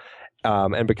now.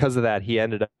 And because of that, he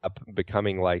ended up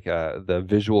becoming like the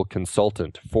visual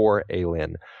consultant for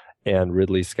Alien. And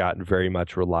Ridley Scott very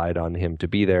much relied on him to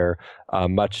be there,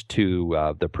 much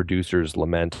to the producers'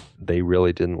 lament. They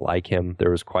really didn't like him.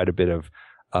 There was quite a bit of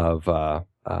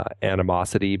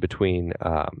animosity between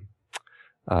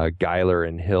Giler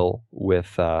and Hill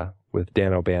with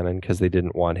Dan O'Bannon because they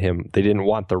didn't want him. They didn't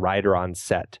want the writer on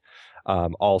set.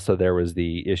 Also, there was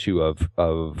the issue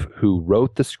of who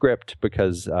wrote the script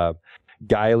because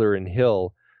Giler and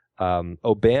Hill,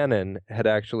 O'Bannon had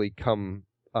actually come.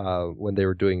 When they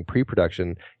were doing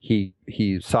pre-production, he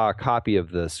saw a copy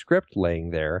of the script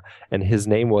laying there, and his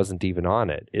name wasn't even on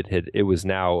it. It was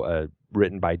now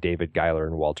written by David Giler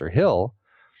and Walter Hill,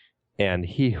 and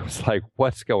he was like,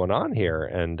 "What's going on here?"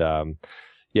 And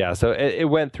so it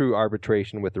went through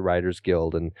arbitration with the Writers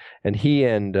Guild, and he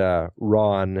and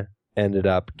Ron ended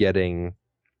up getting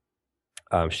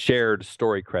shared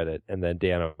story credit, and then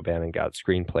Dan O'Bannon got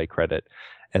screenplay credit,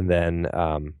 and then.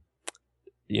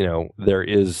 There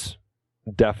is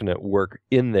definite work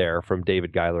in there from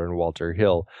David Giler and Walter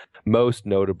Hill. Most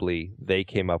notably, they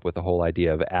came up with the whole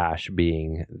idea of Ash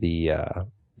being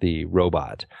the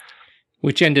robot,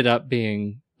 which ended up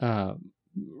being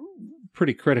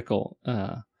pretty critical.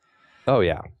 Oh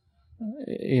yeah,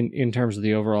 in terms of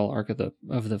the overall arc of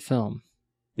the film.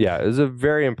 Yeah, it was a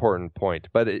very important point.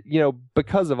 But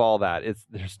because of all that,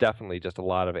 there's definitely just a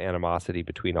lot of animosity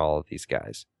between all of these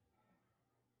guys.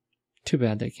 Too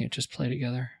bad they can't just play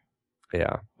together.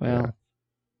 Yeah.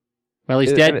 Well,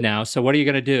 he's dead now. So what are you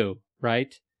going to do,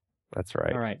 right? That's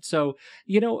right. All right. So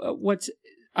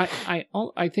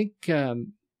I think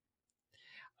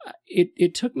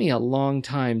it took me a long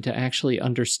time to actually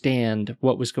understand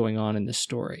what was going on in this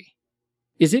story.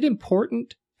 Is it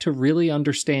important to really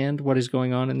understand what is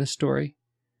going on in this story?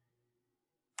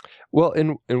 Well,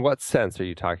 in what sense are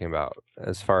you talking about?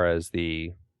 As far as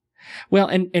the Well,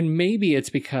 and maybe it's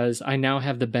because I now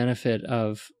have the benefit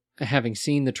of having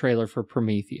seen the trailer for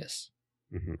Prometheus,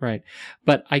 right?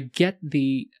 But I get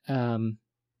the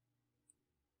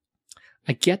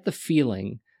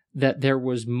feeling that there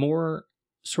was more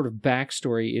sort of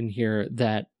backstory in here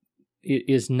that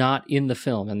is not in the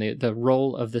film, and the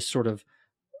role of this sort of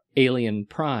alien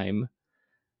prime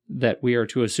that we are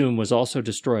to assume was also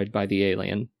destroyed by the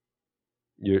alien.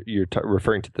 You're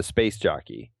referring to the space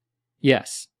jockey.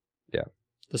 Yes. Yeah.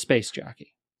 The space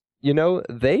jockey.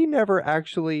 They never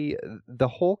actually, the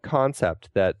whole concept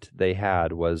that they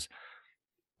had was,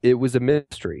 it was a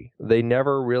mystery. They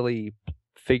never really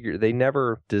they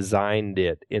never designed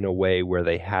it in a way where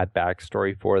they had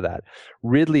backstory for that.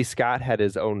 Ridley Scott had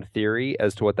his own theory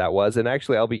as to what that was. And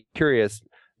actually, I'll be curious,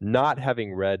 not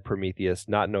having read Prometheus,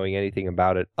 not knowing anything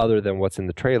about it other than what's in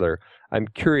the trailer, I'm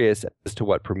curious as to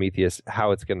what Prometheus,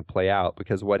 how it's going to play out,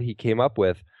 because what he came up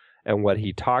with and what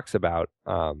he talks about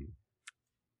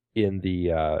in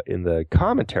the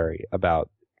commentary about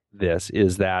this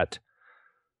is that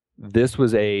this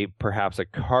was perhaps a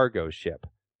cargo ship,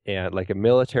 and like a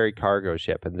military cargo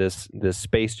ship, and this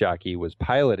space jockey was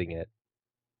piloting it,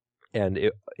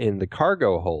 and in the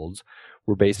cargo holds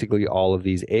were basically all of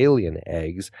these alien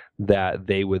eggs that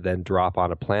they would then drop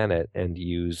on a planet and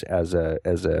use as a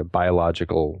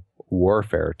biological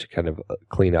warfare to kind of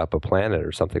clean up a planet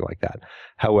or something like that.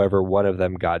 However, one of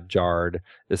them got jarred,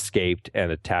 escaped,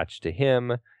 and attached to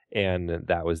him, and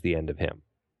that was the end of him.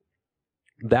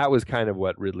 That was kind of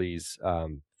what Ridley's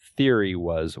theory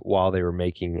was while they were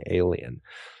making Alien.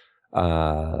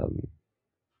 So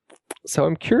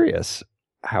I'm curious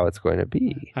how it's going to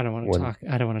be. I don't want to talk.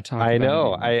 I don't want to talk. I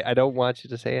know. I don't want you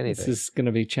to say anything. This is going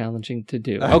to be challenging to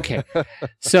do. Okay.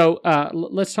 So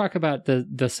let's talk about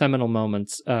the seminal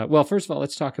moments. Well, first of all,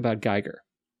 let's talk about Geiger.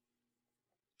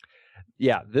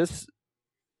 Yeah, this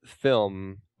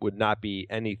film would not be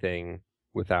anything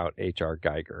without H.R.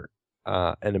 Geiger.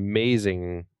 An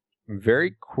amazing,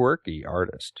 very quirky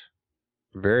artist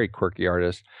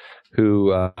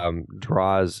who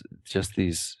draws just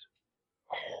these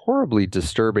horribly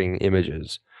disturbing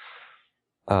images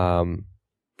that,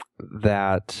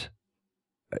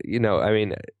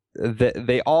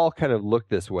 they all kind of look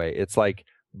this way. It's like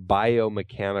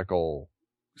biomechanical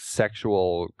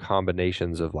sexual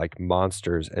combinations of like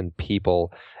monsters and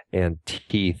people and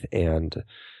teeth and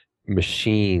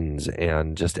machines,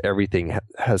 and just everything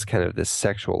has kind of this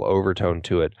sexual overtone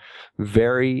to it.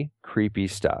 Very creepy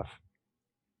stuff.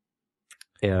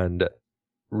 And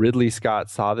Ridley Scott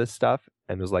saw this stuff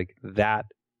and was like, that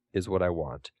is what I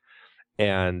want.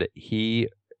 And he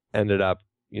ended up,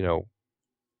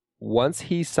 once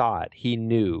he saw it, he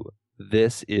knew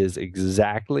this is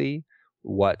exactly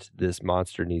what this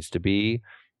monster needs to be.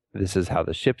 This is how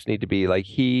the ships need to be. Like,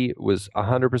 he was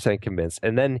 100% convinced.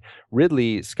 And then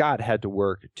Ridley Scott had to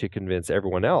work to convince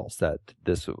everyone else that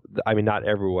this, I mean, not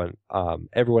everyone,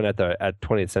 everyone at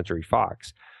 20th Century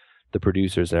Fox, the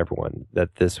producers and everyone,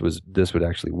 that this would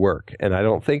actually work. And I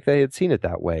don't think they had seen it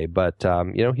that way, but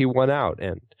he won out,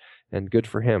 and good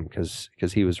for him, because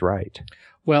he was right.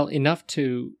 Well, enough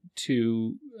to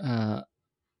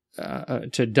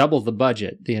double the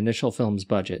budget, the initial film's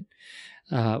budget,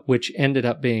 which ended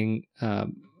up being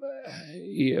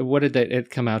what did it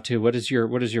come out to? What is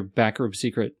your backroom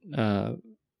secret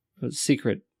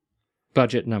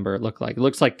budget number look like? It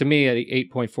looks like to me at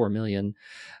 8.4 million.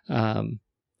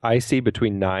 I see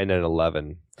between 9 and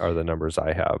 11 are the numbers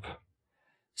I have.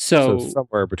 So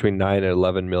somewhere between 9 and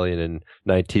 11 million in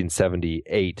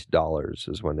 $1978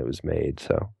 is when it was made.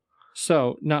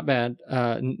 So not bad,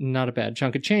 not a bad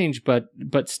chunk of change, but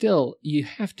still, you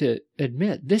have to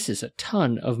admit this is a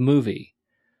ton of movie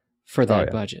for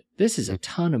that budget. This is a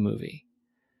ton of movie,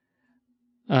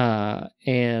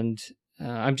 and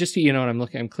I'm just,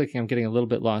 I'm clicking, I'm getting a little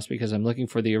bit lost because I'm looking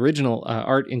for the original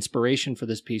art inspiration for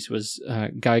this piece was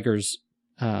Giger's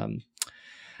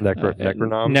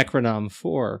Necronom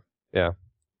 4. Yeah,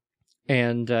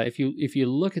 and if you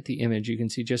look at the image, you can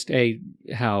see just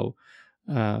how.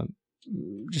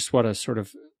 Just what a sort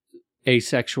of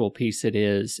asexual piece it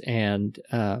is, and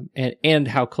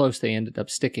how close they ended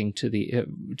up sticking to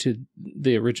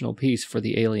the original piece for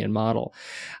the Alien model,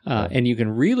 and you can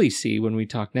really see when we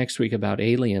talk next week about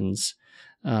Aliens,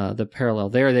 the parallel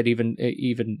there that even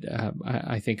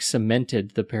I think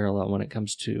cemented the parallel when it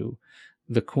comes to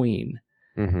the Queen.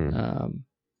 Mm-hmm.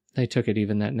 They took it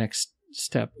even that next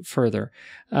step further.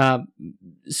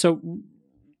 So.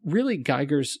 Really,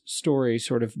 Giger's story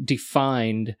sort of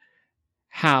defined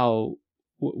how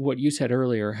what you said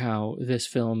earlier, how this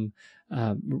film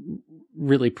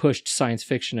really pushed science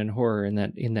fiction and horror in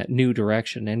that new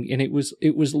direction, and it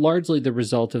was largely the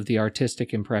result of the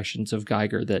artistic impressions of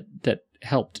Giger that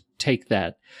helped take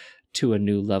that to a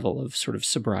new level of sort of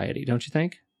sobriety, don't you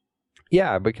think?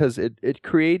 Yeah, because it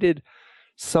created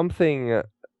something.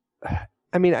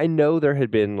 I mean, I know there had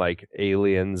been like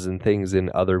aliens and things in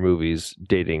other movies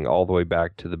dating all the way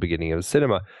back to the beginning of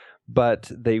cinema, but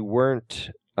they weren't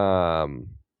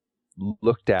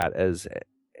looked at as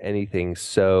anything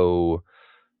so...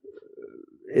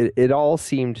 It all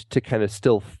seemed to kind of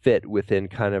still fit within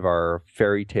kind of our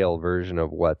fairy tale version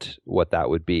of what that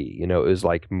would be. It was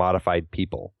like modified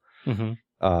people. Mm-hmm.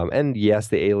 And yes,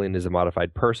 the alien is a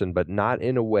modified person, but not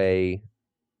in a way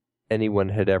anyone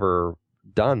had ever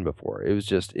done before. It was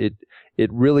just it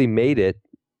really made it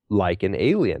like an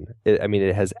alien.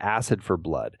 It has acid for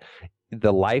blood.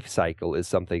 The life cycle is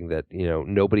something that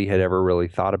nobody had ever really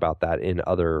thought about that in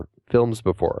other films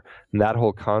before, and that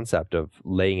whole concept of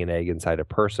laying an egg inside a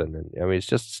person, and it's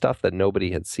just stuff that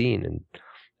nobody had seen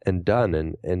and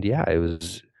done, and yeah, it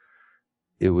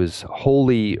was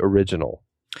wholly original.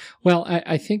 Well,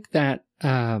 I think that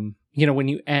when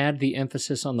you add the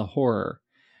emphasis on the horror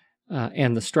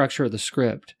and the structure of the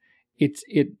script,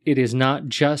 it is not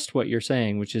just what you're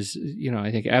saying, which is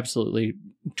I think absolutely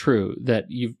true, that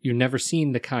you've never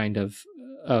seen the kind of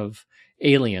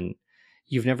alien,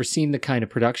 you've never seen the kind of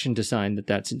production design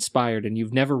that's inspired, and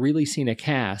you've never really seen a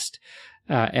cast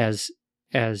as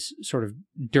sort of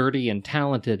dirty and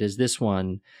talented as this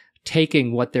one,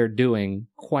 taking what they're doing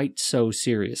quite so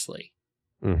seriously.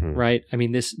 Mm-hmm. Right?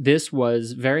 This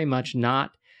was very much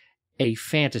not a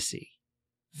fantasy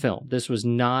film. This was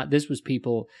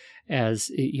people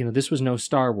as, this was no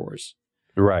Star Wars.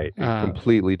 Right.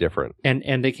 Completely different.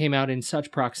 And they came out in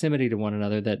such proximity to one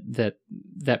another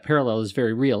that parallel is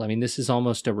very real. This is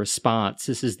almost a response.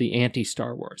 This is the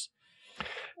anti-Star Wars.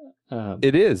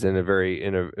 It is in a very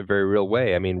real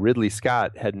way. Ridley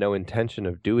Scott had no intention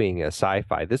of doing a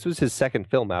sci-fi. This was his second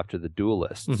film after The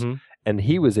Duelists. Mm-hmm. And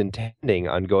he was intending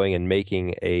on going and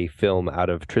making a film out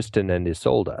of Tristan and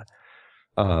Isolde.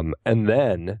 And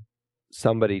then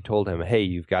somebody told him, hey,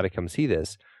 you've got to come see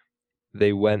this.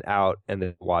 They went out and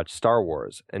they watched Star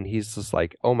Wars. And he's just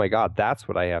like, oh my God, that's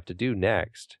what I have to do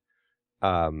next.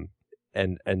 And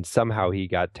somehow he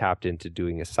got tapped into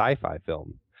doing a sci-fi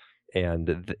film.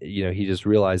 And, he just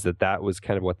realized that was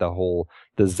kind of what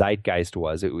the zeitgeist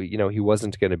was. He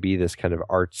wasn't going to be this kind of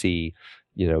artsy,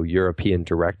 European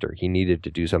director. He needed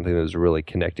to do something that was really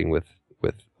connecting with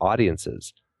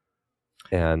audiences.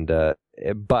 And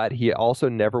but he also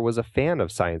never was a fan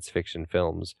of science fiction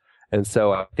films, and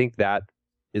so I think that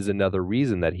is another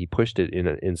reason that he pushed it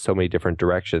in so many different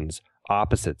directions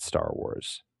opposite Star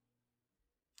Wars.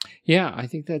 Yeah, I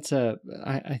think that's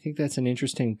I think that's an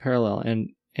interesting parallel, and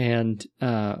it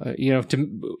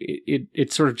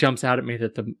sort of jumps out at me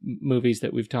that the movies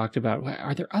that we've talked about,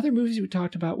 are there other movies we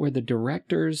talked about where the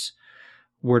directors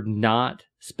were not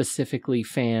specifically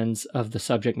fans of the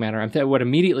subject matter? What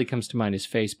immediately comes to mind is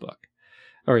Facebook,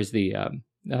 or is the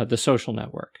Social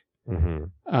Network,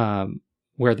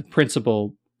 where the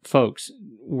principal folks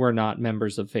were not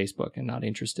members of Facebook and not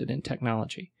interested in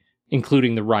technology,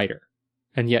 including the writer,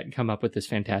 and yet come up with this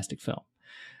fantastic film.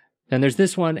 And there's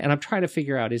this one, and I'm trying to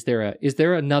figure out, is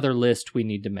there another list we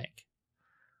need to make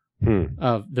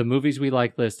of the movies we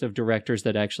like list of directors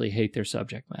that actually hate their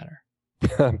subject matter?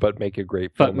 But make a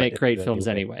great film. But make great films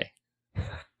anyway.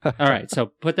 All right,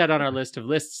 so put that on our list of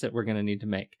lists that we're going to need to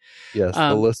make. Yes,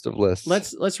 the list of lists.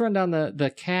 Let's run down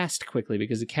the cast quickly,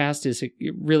 because the cast is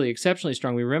really exceptionally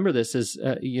strong. We remember this as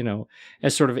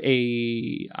as sort of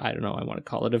I want to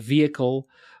call it a vehicle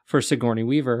for Sigourney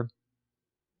Weaver.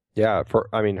 Yeah, her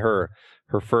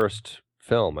first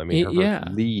film. Her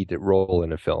first lead role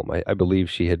in a film. I believe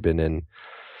she had been in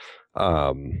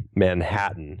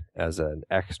Manhattan as an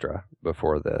extra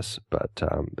before this, but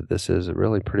this is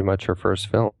really pretty much her first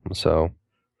film. So,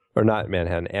 or not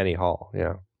Manhattan, Annie Hall.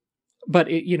 Yeah. But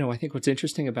I think what's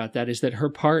interesting about that is that her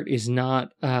part is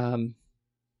not.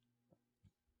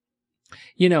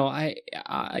 You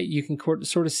can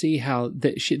sort of see how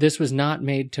this was not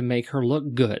made to make her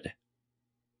look good.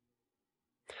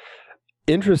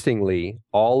 Interestingly,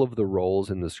 all of the roles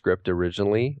in the script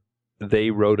originally, they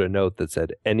wrote a note that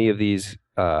said any of these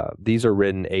are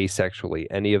written asexually.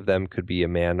 Any of them could be a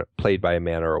man played by a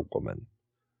man or a woman.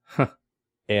 Huh.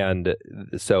 And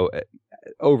so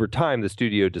over time, the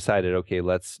studio decided, okay,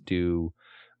 let's do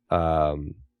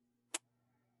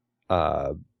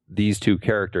these two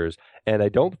characters. And I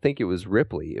don't think it was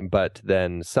Ripley, but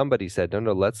then somebody said,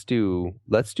 no, let's do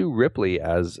Ripley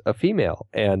as a female.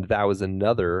 And that was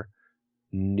another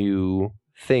new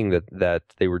thing that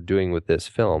they were doing with this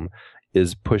film,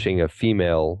 is pushing a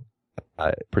female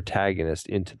protagonist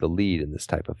into the lead in this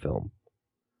type of film.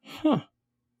 Huh.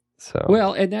 So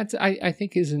well, and that's I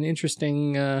think is an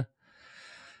interesting. That's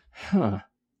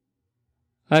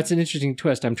an interesting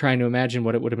twist. I'm trying to imagine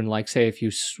what it would have been like, say, if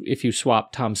you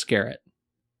swapped Tom Skerritt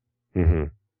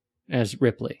as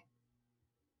Ripley.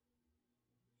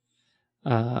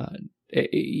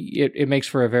 It makes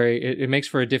for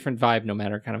a different vibe, no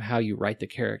matter kind of how you write the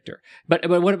character. But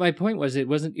what my point was, it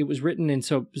was written in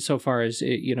so far as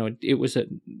we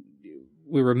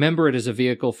remember it as a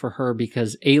vehicle for her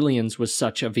because Aliens was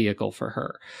such a vehicle for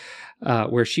her,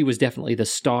 where she was definitely the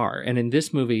star. And in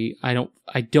this movie, I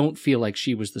don't feel like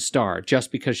she was the star just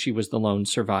because she was the lone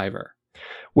survivor.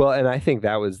 Well, and I think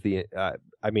that was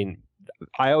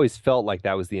I always felt like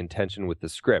that was the intention with the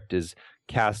script, is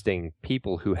casting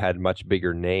people who had much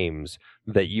bigger names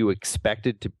that you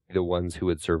expected to be the ones who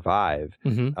would survive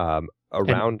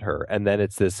around her. And then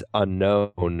it's this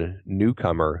unknown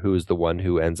newcomer who is the one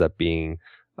who ends up being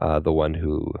the one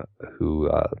who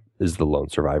is the lone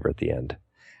survivor at the end.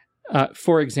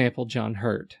 For example, John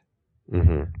Hurt,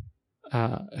 who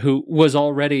was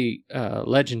already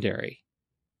legendary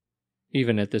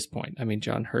even at this point. I mean,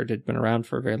 John Hurt had been around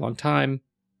for a very long time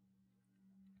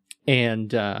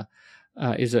and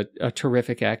is a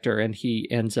terrific actor, and he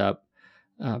ends up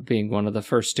being one of the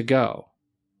first to go.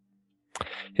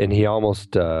 And he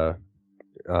almost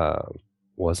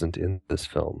wasn't in this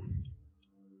film.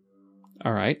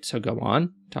 All right, so go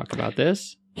on. Talk about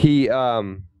this. He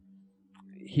was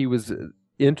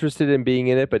interested in being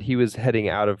in it, but he was heading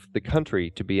out of the country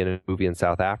to be in a movie in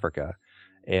South Africa.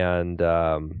 And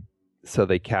so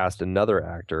they cast another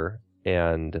actor,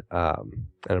 and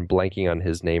I'm blanking on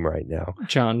his name right now.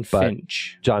 John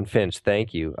Finch,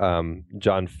 thank you.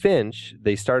 John Finch,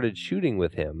 they started shooting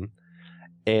with him,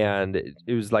 and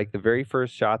it was like the very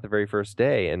first shot, the very first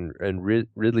day, and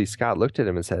Ridley Scott looked at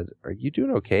him and said, "Are you doing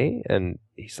okay?" And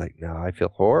he's like, "No, I feel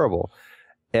horrible."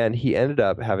 And he ended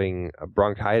up having a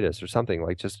bronchitis or something,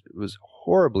 like just was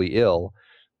horribly ill.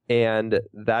 And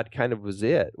that kind of was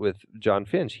it with John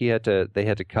Finch. They had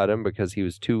to cut him because he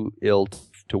was too ill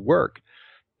to work.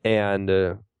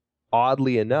 And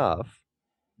oddly enough,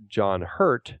 John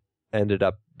Hurt ended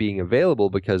up being available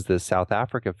because this South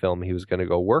Africa film he was going to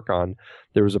go work on,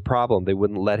 there was a problem. They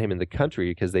wouldn't let him in the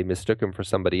country because they mistook him for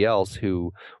somebody else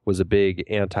who was a big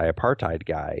anti-apartheid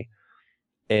guy.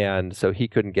 And so he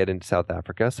couldn't get into South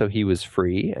Africa, so he was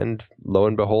free. And lo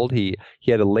and behold, he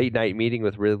had a late night meeting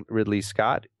with Ridley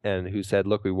Scott, and who said,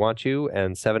 "Look, we want you."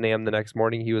 And 7 a.m. the next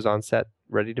morning, he was on set,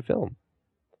 ready to film.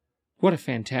 What a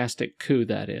fantastic coup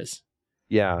that is!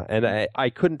 Yeah, and I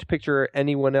couldn't picture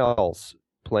anyone else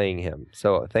playing him.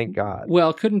 So thank God.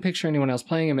 Well, couldn't picture anyone else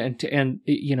playing him, and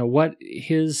you know what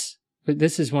his. But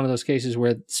this is one of those cases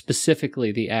where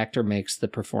specifically the actor makes the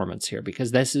performance here,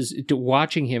 because this is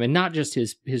watching him, and not just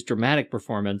his dramatic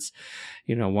performance,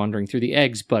 you know, wandering through the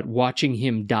eggs, but watching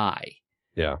him die.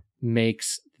 Yeah.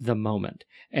 Makes the moment,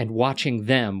 and watching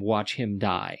them watch him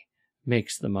die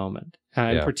makes the moment.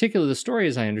 In particular, the story,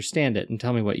 as I understand it, and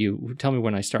tell me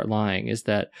when I start lying, is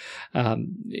that,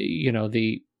 you know,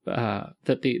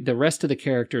 that the rest of the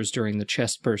characters during the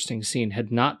chest bursting scene had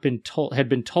been told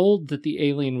that the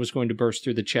alien was going to burst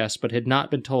through the chest, but had not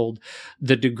been told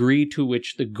the degree to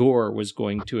which the gore was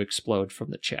going to explode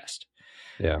from the chest.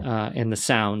 Yeah. And the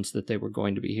sounds that they were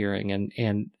going to be hearing.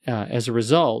 And as a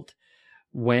result,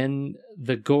 when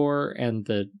the gore and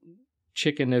the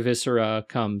chicken eviscera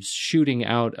comes shooting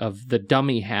out of the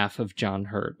dummy half of John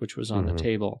Hurt, which was on the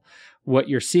table, what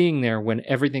you're seeing there when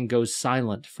everything goes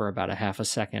silent for about a half a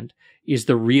second is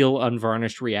the real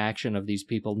unvarnished reaction of these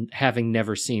people having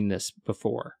never seen this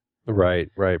before. Right.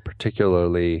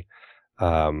 Particularly,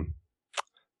 what's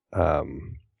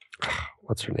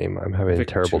her name? I'm having a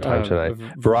terrible time tonight.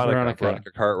 Veronica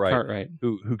Cartwright,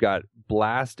 who got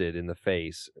blasted in the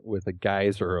face with a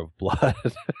geyser of blood.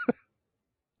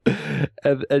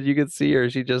 and you can see her,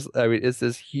 it's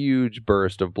this huge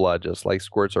burst of blood just like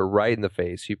squirts her right in the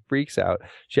face. She freaks out.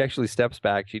 She actually steps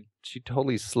back. She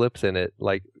totally slips in it,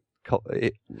 like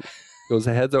it goes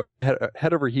head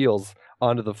over heels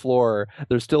onto the floor.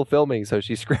 They're still filming, so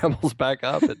she scrambles back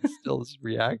up and still is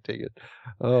reacting.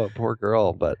 Oh, poor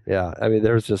girl. But yeah, I mean,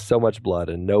 there was just so much blood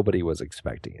and nobody was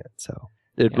expecting it. So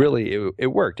it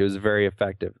worked. It was very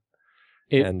effective.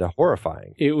 And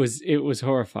horrifying. It was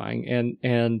horrifying, and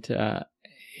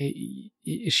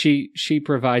she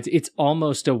provides. It's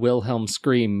almost a Wilhelm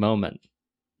scream moment.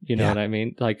 You know what I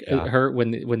mean? Like her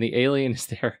when the alien is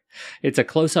there, it's a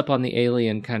close up on the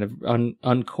alien kind of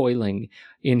uncoiling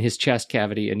in his chest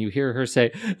cavity, and you hear her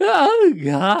say, "Oh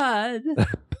God."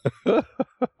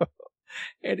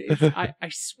 And I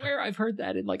swear I've heard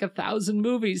that in like 1,000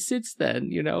 movies since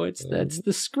then. You know, that's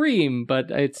the scream,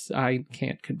 but I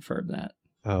can't confirm that.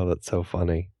 Oh, that's so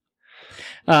funny.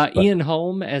 Ian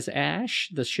Holm as Ash,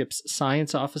 the ship's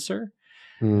science officer.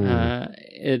 The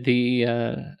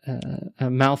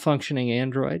malfunctioning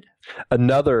android.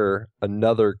 Another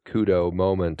kudo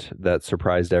moment that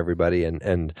surprised everybody,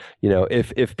 and you know,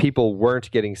 if people weren't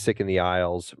getting sick in the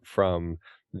aisles from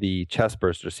the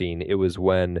chestburster scene, it was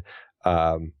when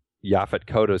Yaphet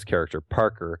Kotto's character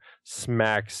Parker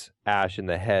smacks Ash in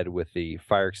the head with the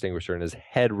fire extinguisher, and his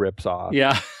head rips off.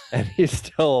 Yeah, and he's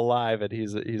still alive, and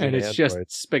he's and it's android.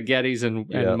 Just spaghetti and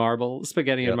marbles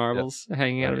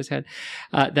hanging out of his head.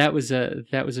 That was a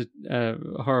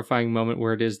horrifying moment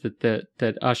where it is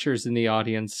that ushers in the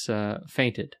audience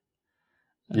fainted.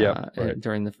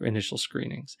 During the initial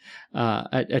screenings.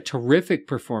 A terrific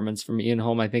performance from Ian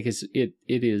Holm. I think it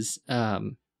is.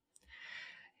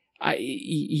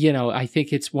 I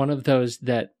think it's one of those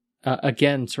that,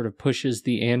 again, sort of pushes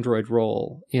the android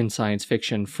role in science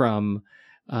fiction from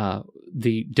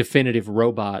the definitive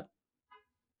robot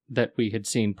that we had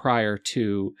seen prior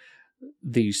to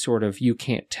the sort of you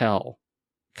can't tell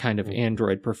kind of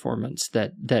android performance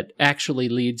that actually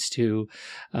leads to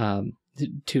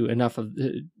enough of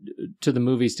to the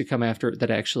movies to come after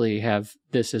that actually have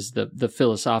this as the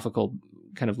philosophical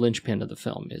kind of linchpin of the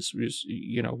film is,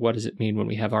 you know, what does it mean when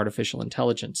we have artificial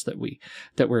intelligence that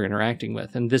we're interacting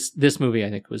with? And this movie, I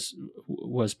think,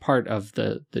 was part of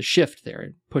the shift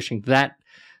there, pushing that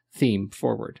theme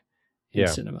forward in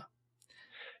cinema.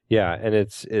 Yeah, and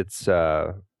it's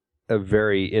a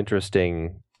very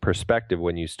interesting perspective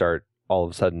when you start all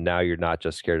of a sudden now you're not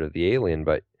just scared of the alien,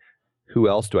 but who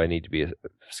else do I need to be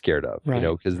scared of? Right. You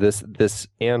know, because this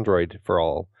android, for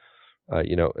all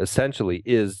essentially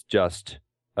is just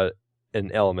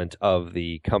an element of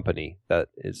the company that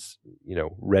is, you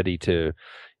know, ready to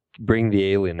bring the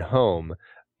alien home.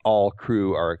 All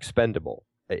crew are expendable.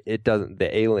 It doesn't.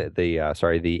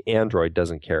 The android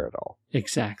doesn't care at all.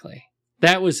 Exactly.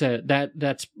 That was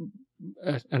that's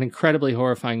an incredibly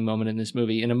horrifying moment in this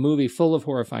movie, in a movie full of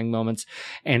horrifying moments,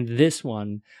 and this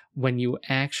one, when you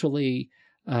actually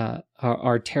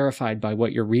are terrified by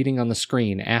what you're reading on the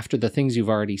screen after the things you've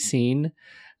already seen,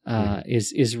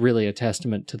 is really a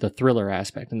testament to the thriller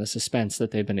aspect and the suspense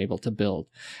that they've been able to build.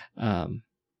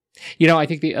 You know, I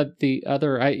think the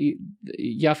other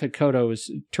Yaphet Kotto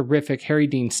was terrific. Harry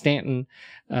Dean Stanton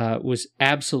was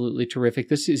absolutely terrific.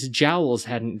 His jowls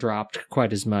hadn't dropped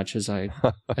quite as much as I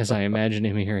imagine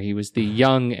him here. He was the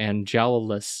young and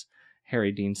jowlless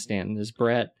Harry Dean Stanton as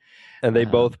Brett. And they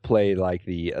both play like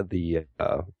the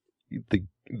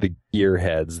the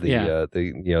gearheads,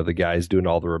 the guys doing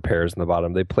all the repairs in the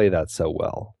bottom. They play that so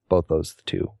well. Both those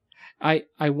two. I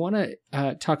want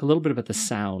to talk a little bit about the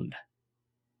sound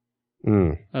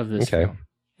of this film.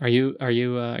 Are you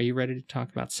ready to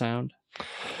talk about sound?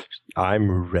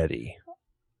 I'm ready.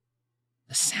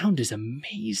 The sound is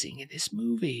amazing in this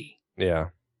movie. Yeah.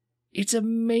 It's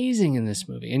amazing in this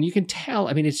movie. And you can tell,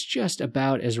 I mean, it's just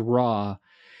about as raw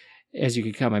as you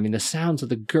could come. I mean, the sounds of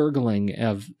the gurgling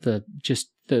of the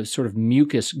sort of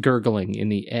mucus gurgling in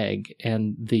the egg,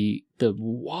 and the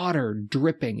water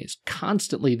dripping is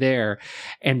constantly there.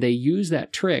 And they use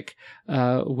that trick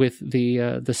with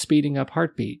the speeding up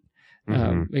heartbeat.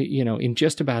 In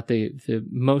just about the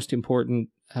most important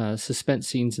suspense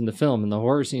scenes in the film and the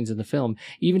horror scenes in the film.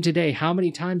 Even today, how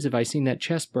many times have I seen that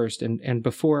chest burst? And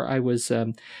before we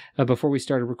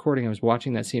started recording, I was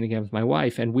watching that scene again with my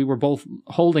wife, and we were both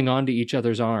holding on to each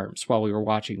other's arms while we were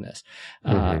watching this.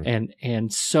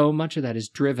 And so much of that is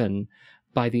driven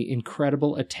by the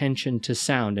incredible attention to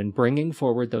sound and bringing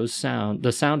forward the sound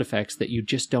effects that you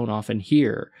just don't often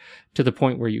hear, to the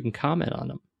point where you can comment on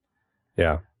them.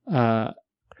 Yeah. What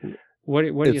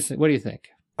do you think?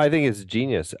 I think it's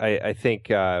genius. I think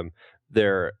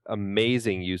their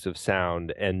amazing use of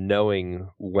sound and knowing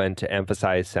when to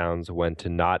emphasize sounds, when to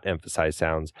not emphasize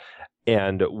sounds,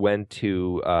 and when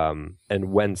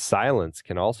silence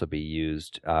can also be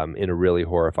used in a really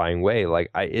horrifying way. Like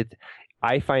I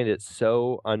find it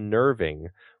so unnerving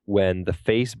when the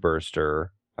face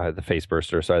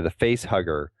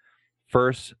hugger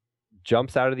first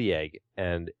jumps out of the egg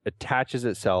and attaches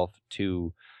itself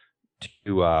to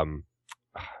I'm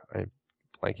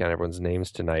blanking on everyone's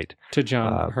names tonight. To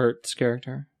John Hurt's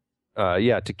character?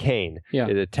 To Kane. Yeah.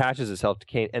 It attaches itself to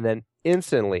Kane, and then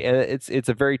instantly, and it's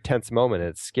a very tense moment, and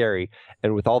it's scary,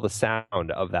 and with all the sound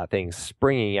of that thing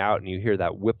springing out, and you hear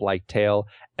that whip-like tail,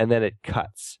 and then it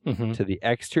cuts to the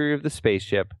exterior of the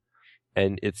spaceship,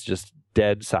 and it's just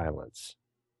dead silence.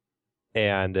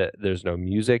 And there's no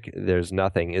music, there's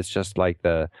nothing. It's just like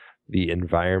the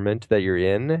environment that you're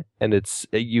in, and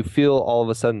you feel all of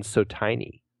a sudden so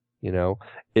tiny. You know,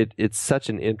 it's such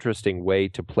an interesting way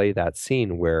to play that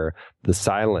scene, where the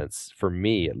silence, for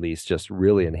me at least, just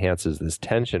really enhances this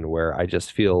tension, where I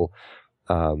just feel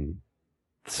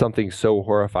something so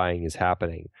horrifying is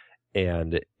happening,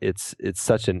 and it's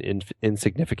such an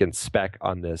insignificant speck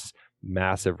on this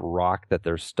massive rock that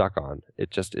they're stuck on.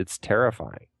 It's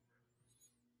terrifying.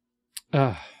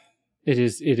 It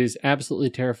is absolutely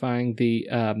terrifying.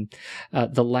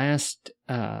 The last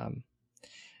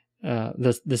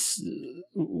this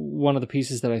one of the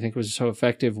pieces that I think was so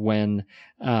effective when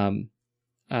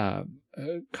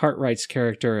Cartwright's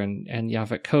character and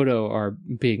Yaphet Kotto are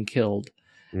being killed,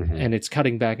 and it's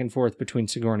cutting back and forth between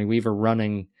Sigourney Weaver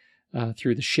running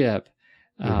through the ship.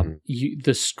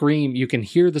 The scream, you can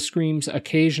hear the screams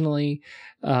occasionally,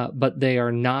 but they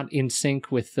are not in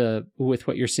sync with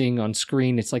what you're seeing on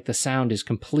screen. It's like the sound is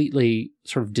completely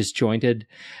sort of disjointed,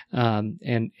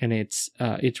 and it's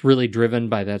really driven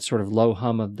by that sort of low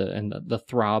hum of the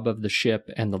throb of the ship,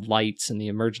 and the lights and the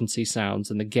emergency sounds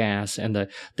and the gas, and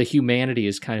the humanity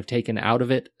is kind of taken out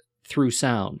of it through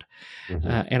sound.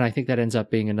 And I think that ends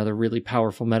up being another really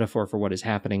powerful metaphor for what is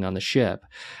happening on the ship,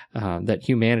 that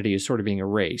humanity is sort of being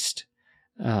erased.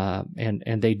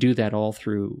 And they do that all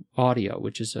through audio,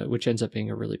 which ends up being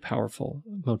a really powerful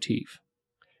motif.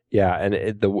 Yeah, and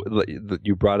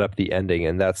you brought up the ending,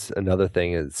 and that's another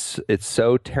thing. It's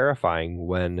so terrifying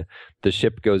when the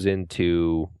ship goes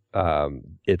into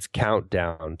its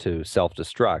countdown to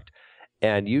self-destruct,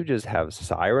 and you just have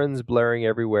sirens blaring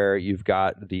everywhere. You've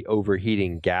got the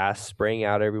overheating gas spraying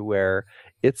out everywhere.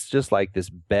 It's just like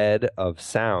this bed of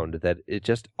sound that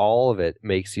all of it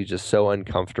makes you just so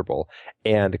uncomfortable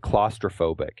and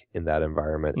claustrophobic in that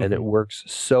environment. And it works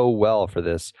so well for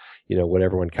this, what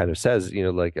everyone kind of says,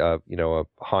 like a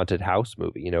haunted house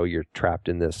movie. You're trapped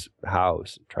in this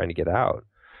house trying to get out.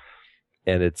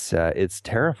 And it's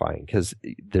terrifying because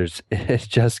it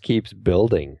just keeps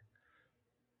building.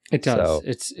 It does.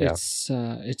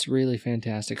 So, it's really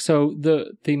fantastic. So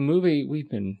the movie, we've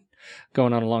been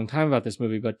going on a long time about this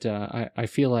movie, but I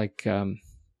feel like, we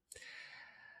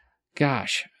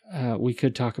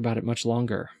could talk about it much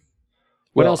longer.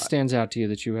 What else stands out to you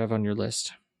that you have on your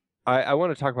list? I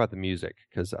want to talk about the music,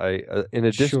 because in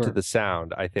addition to the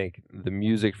sound, I think the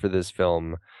music for this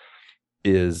film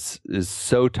is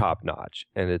so top notch,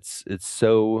 and it's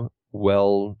so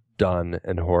well done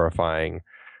and horrifying.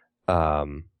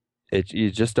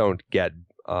 You just don't get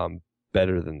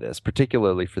better than this,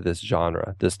 particularly for this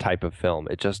genre, this type of film.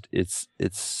 It's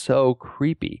so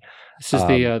creepy. This is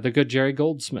the good Jerry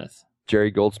Goldsmith.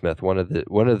 Jerry Goldsmith, one of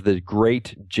the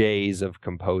great J's of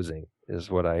composing, is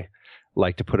what I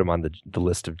like to put him on the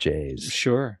list of J's.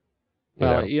 Sure.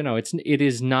 Well, it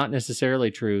is not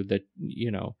necessarily true that,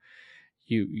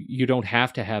 you don't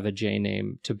have to have a J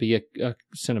name to be a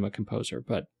cinema composer,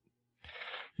 but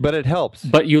it helps.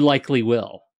 But you likely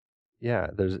will. Yeah,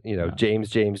 there's James,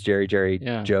 Jerry,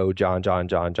 Joe, John.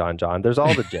 There's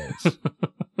all the J's.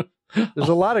 There's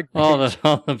a lot of all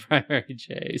the primary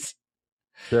J's.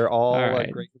 They're all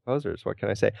right. Great composers. What can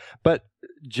I say? But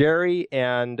Jerry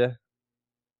and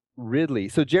Ridley.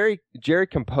 So Jerry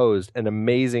composed an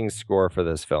amazing score for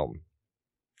this film.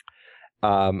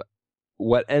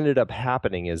 What ended up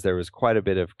happening is there was quite a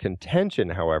bit of contention,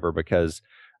 however, because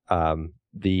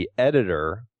the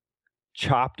editor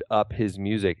chopped up his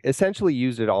music, essentially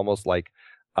used it almost like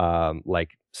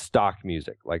stock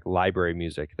music, like library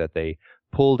music that they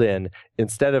pulled in,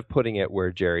 instead of putting it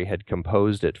where Jerry had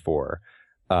composed it for.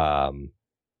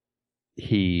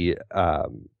 He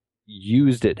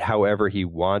used it however he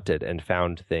wanted and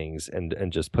found things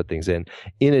and just put things in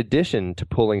addition to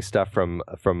pulling stuff from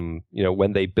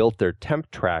when they built their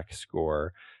temp track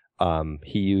score.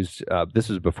 He used this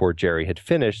was before Jerry had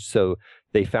finished, so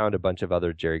they found a bunch of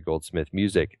other Jerry Goldsmith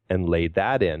music and laid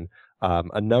that in.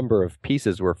 A number of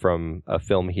pieces were from a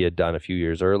film he had done a few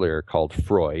years earlier called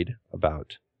Freud,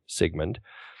 about Sigmund,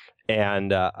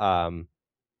 and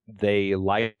they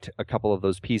liked a couple of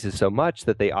those pieces so much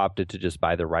that they opted to just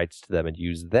buy the rights to them and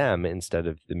use them instead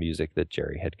of the music that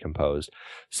Jerry had composed.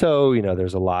 So,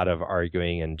 there's a lot of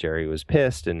arguing, and Jerry was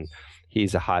pissed, and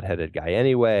he's a hot-headed guy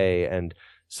anyway. And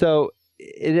so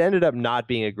it ended up not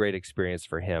being a great experience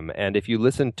for him. And if you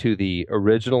listen to the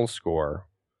original score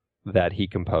that he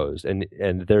composed, and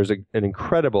there's an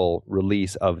incredible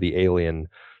release of the Alien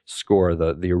score,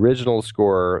 the original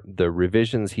score, the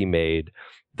revisions he made,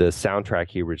 the soundtrack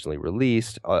he originally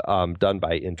released, done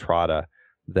by Intrada,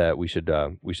 that we should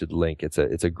link. It's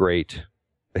a great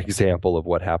example of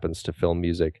what happens to film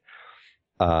music.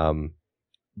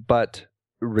 But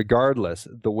regardless,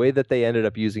 the way that they ended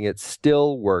up using it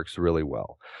still works really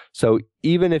well. So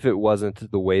even if it wasn't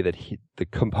the way that the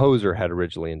composer had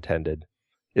originally intended,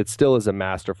 it still is a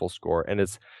masterful score, and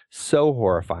it's so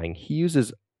horrifying. He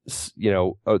uses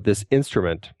this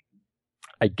instrument.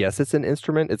 I guess it's an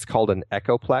instrument. It's called an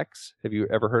echoplex. Have you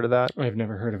ever heard of that? I've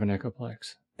never heard of an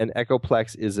echoplex. An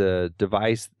echoplex is a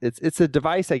device. It's a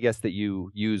device, I guess, that you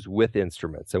use with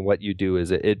instruments. And what you do is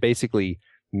it basically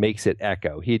makes it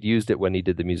echo. He had used it when he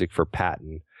did the music for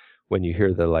Patton, when you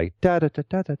hear the like da da da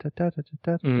da da da da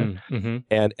da da,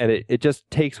 and it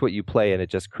just takes what you play and it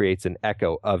just creates an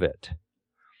echo of it.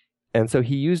 And so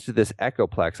he used this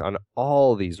echoplex on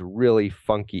all these really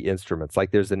funky instruments.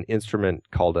 Like there's an instrument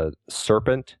called a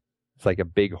serpent. It's like a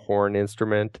big horn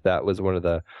instrument. That was one of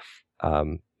the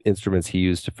instruments he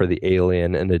used for the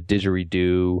Alien, and a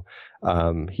didgeridoo.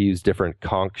 He used different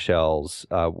conch shells,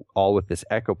 all with this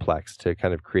echoplex to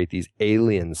kind of create these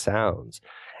alien sounds.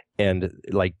 And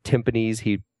like timpanis,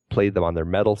 he played them on their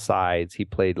metal sides. He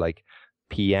played like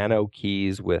piano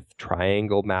keys with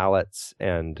triangle mallets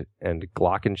and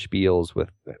glockenspiels with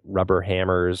rubber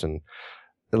hammers, and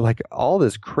like all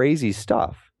this crazy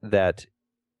stuff that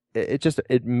it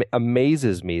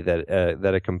amazes me that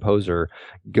that a composer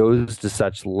goes to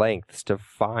such lengths to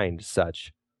find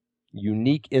such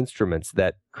unique instruments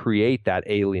that create that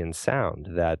alien sound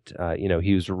that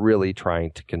he was really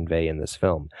trying to convey in this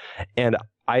film. And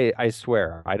I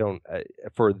swear, I don't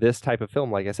for this type of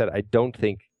film, like I said, I don't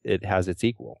think it has its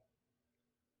equal.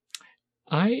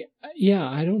 I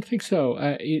don't think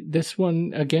so. This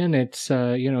one, again, it's,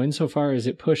 insofar as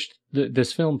it pushed,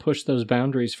 this film pushed those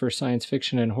boundaries for science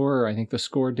fiction and horror, I think the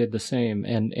score did the same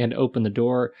and opened the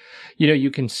door.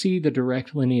 You can see the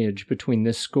direct lineage between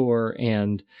this score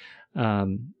and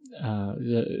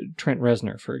the Trent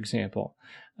Reznor, for example.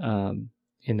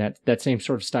 In that same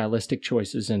sort of stylistic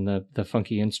choices in the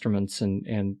funky instruments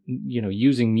and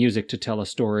using music to tell a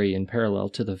story in parallel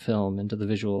to the film and to the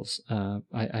visuals.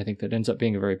 I think that ends up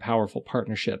being a very powerful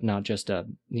partnership, not just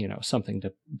something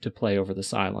to play over the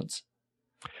silence.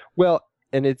 Well,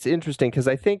 and it's interesting because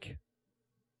I think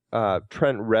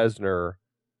Trent Reznor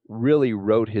really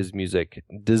wrote his music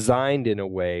designed in a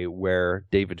way where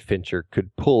David Fincher could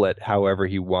pull it however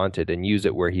he wanted and use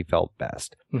it where he felt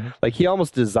best. Mm-hmm. Like he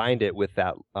almost designed it with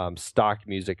that stock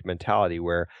music mentality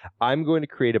where I'm going to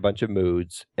create a bunch of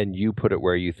moods and you put it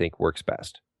where you think works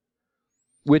best,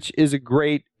 which is a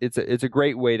great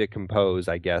way to compose,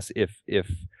 I guess, if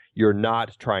you're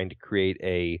not trying to create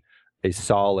a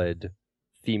solid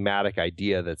thematic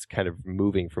idea that's kind of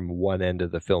moving from one end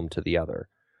of the film to the other.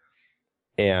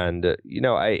 And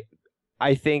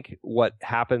I think what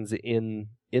happens in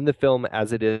the film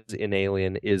as it is in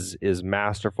Alien is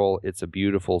masterful. It's a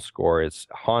beautiful score. It's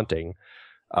haunting.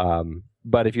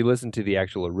 But if you listen to the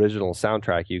actual original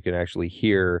soundtrack, you can actually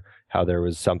hear how there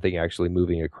was something actually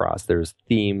moving across. There's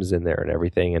themes in there and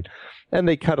everything, and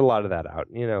they cut a lot of that out.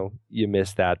 You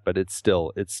miss that, but it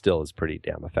still is pretty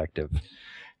damn effective.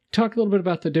 Talk a little bit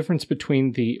about the difference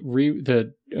between the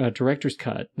director's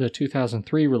cut, the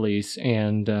 2003 release,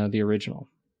 and the original.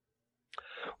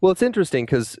 Well, it's interesting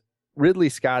because Ridley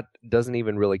Scott doesn't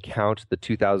even really count the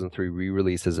 2003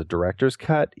 re-release as a director's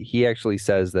cut. He actually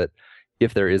says that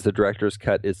if there is a director's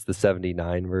cut, it's the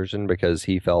 79 version because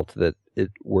he felt that it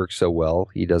works so well.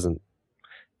 He doesn't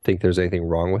think there's anything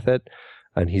wrong with it,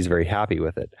 and he's very happy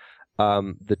with it.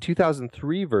 The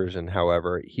 2003 version,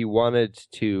 however, he wanted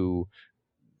to,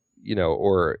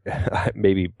 or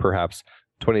maybe perhaps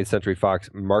 20th Century Fox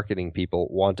marketing people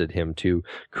wanted him to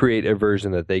create a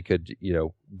version that they could,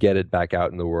 get it back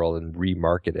out in the world and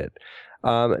remarket it.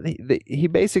 He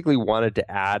basically wanted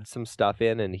to add some stuff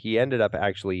in, and he ended up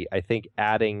actually, I think,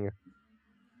 adding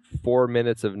 4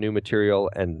 minutes of new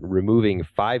material and removing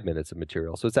 5 minutes of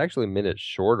material. So it's actually a minute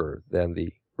shorter than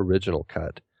the original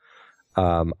cut.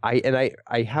 I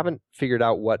haven't figured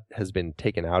out what has been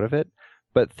taken out of it,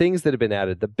 but things that have been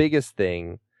added. The biggest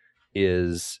thing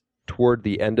is toward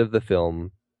the end of the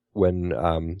film when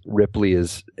Ripley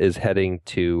is heading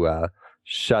to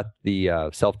shut the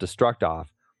self-destruct off.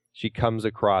 She comes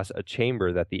across a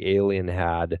chamber that the alien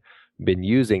had been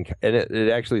using, and it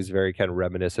actually is very kind of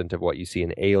reminiscent of what you see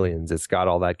in Aliens. It's got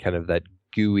all that kind of that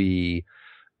gooey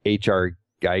H.R.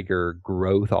 Geiger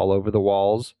growth all over the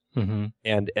walls,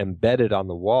 and embedded on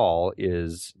the wall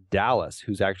is Dallas,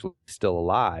 who's actually still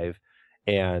alive,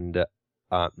 and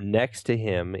next to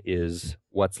him is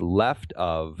what's left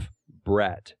of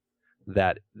Brett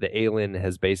that the alien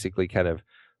has basically kind of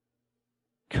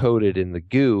coated in the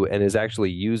goo and is actually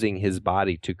using his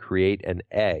body to create an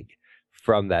egg.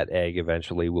 From that egg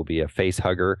eventually will be a face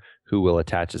hugger who will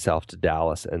attach itself to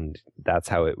Dallas, and that's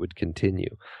how it would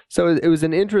continue. So it was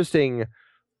an interesting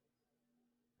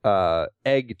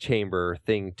egg chamber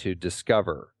thing to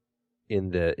discover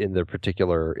in this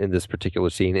particular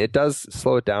scene. It does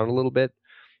slow it down a little bit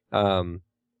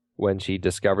when she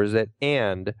discovers it,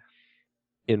 and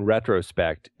in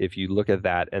retrospect, if you look at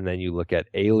that and then you look at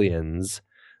Aliens,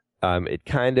 it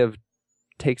kind of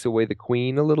takes away the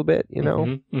queen a little bit,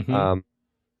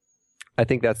 I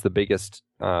think that's the biggest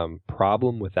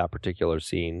problem with that particular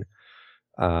scene.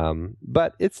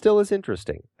 But it still is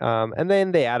interesting. And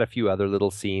then they add a few other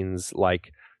little scenes,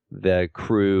 like the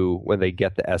crew, when they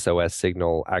get the SOS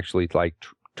signal, actually like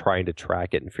trying to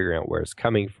track it and figuring out where it's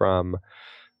coming from.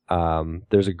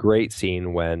 There's a great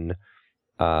scene when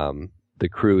the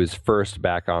crew is first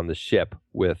back on the ship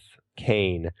with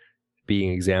Kane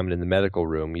being examined in the medical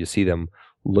room. You see them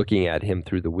looking at him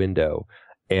through the window,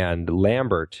 and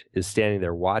Lambert is standing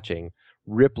there watching.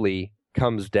 Ripley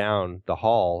comes down the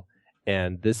hall,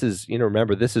 and this is,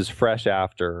 remember, this is fresh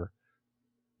after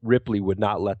Ripley would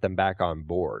not let them back on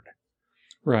board.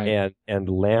 Right. And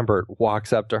Lambert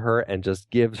walks up to her and just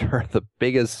gives her the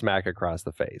biggest smack across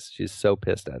the face. She's so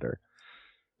pissed at her.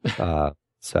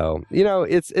 So,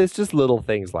 it's just little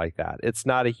things like that. It's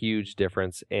not a huge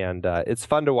difference, and it's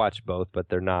fun to watch both, but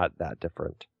they're not that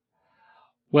different.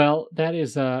 Well, that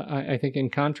is, I think,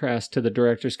 in contrast to the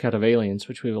director's cut of Aliens,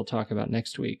 which we will talk about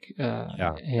next week.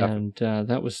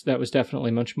 That was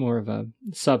definitely much more of a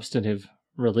substantive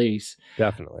release.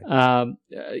 Definitely.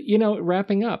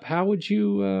 Wrapping up, how would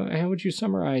you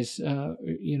summarize,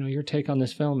 your take on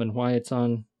this film and why it's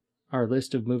on our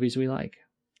list of movies we like?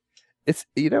 It's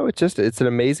an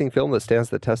amazing film that stands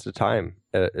the test of time.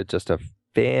 It's just a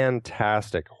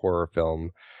fantastic horror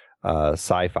film.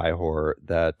 Sci-fi horror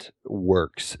that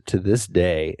works to this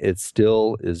day. It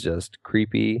still is just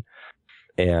creepy,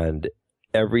 and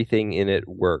everything in it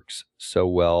works so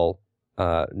well.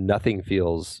 Nothing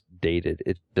feels dated.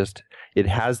 It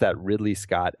has that Ridley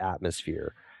Scott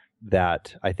atmosphere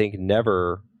that I think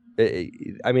never.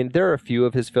 There are a few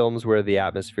of his films where the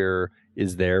atmosphere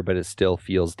is there, but it still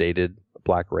feels dated.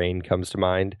 Black Rain comes to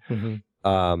mind.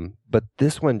 But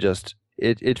this one just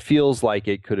it feels like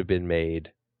it could have been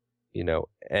made,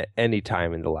 any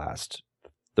time in the last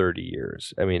 30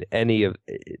 years. I mean,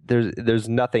 there's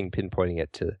nothing pinpointing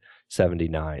it to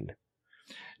 79.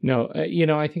 No,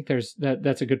 I think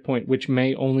that's a good point, which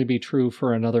may only be true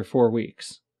for another 4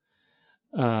 weeks.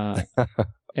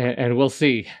 And we'll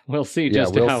see. We'll see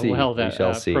just how well that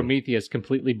Prometheus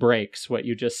completely breaks what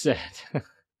you just said.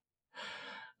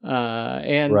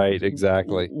 And right,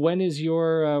 exactly. When is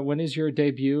your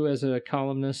debut as a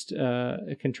columnist,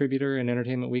 a contributor in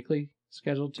Entertainment Weekly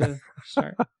scheduled to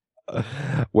start?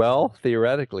 Well,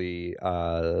 theoretically,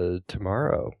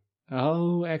 tomorrow.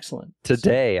 Oh, excellent.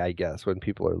 Today, I guess, when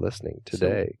people are listening.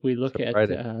 Today. So we look at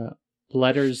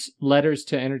letters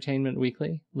to Entertainment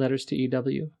Weekly, letters to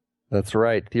EW. That's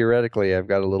right. Theoretically, I've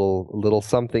got a little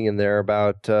something in there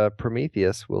about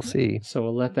Prometheus. We'll see. So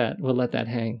we'll let that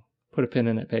hang. Put a pin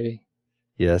in it, baby.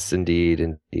 Yes,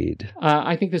 indeed.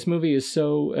 I think this movie is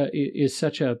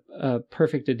such a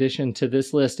perfect addition to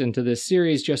this list and to this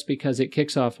series, just because it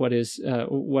kicks off what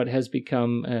has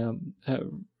become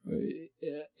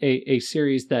a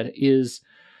series that is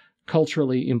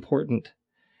culturally important.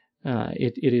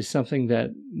 It is something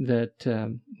that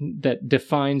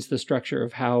defines the structure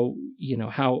of how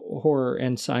horror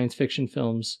and science fiction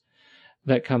films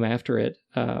that come after it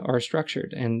are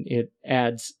structured, and it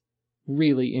adds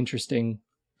really interesting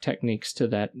techniques to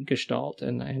that gestalt,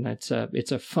 and it's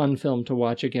a fun film to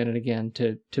watch again and again.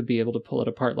 To be able to pull it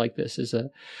apart like this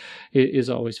is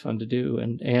always fun to do,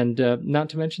 and not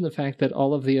to mention the fact that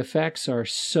all of the effects are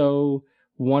so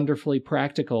wonderfully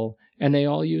practical, and they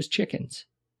all use chickens.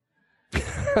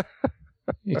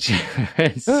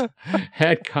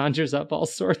 It conjures up all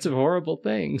sorts of horrible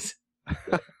things.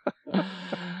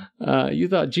 You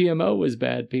thought GMO was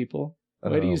bad, people.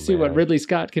 Wait do you see what Ridley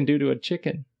Scott can do to a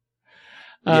chicken?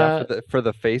 For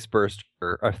the face burster,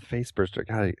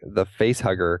 God, the face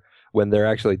hugger, when they're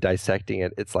actually dissecting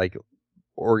it, it's like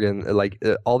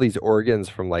all these organs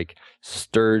from like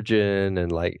sturgeon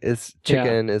and like it's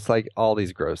chicken. Yeah. It's like all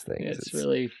these gross things. It's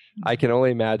really. I can only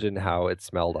imagine how it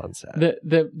smelled on set.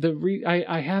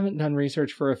 I haven't done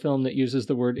research for a film that uses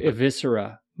the word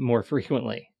eviscera more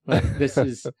frequently. Like this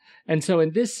is, and so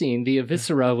in this scene, the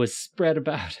eviscera was spread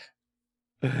about.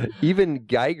 Even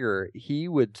Geiger, he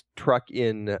would truck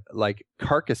in like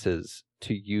carcasses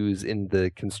to use in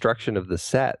the construction of the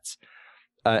sets.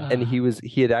 And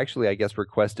he had actually, I guess,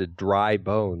 requested dry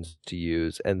bones to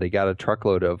use, and they got a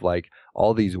truckload of like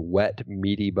all these wet,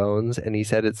 meaty bones, and he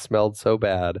said it smelled so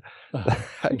bad.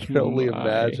 I can only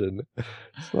imagine.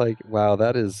 It's like, wow,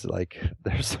 that is like,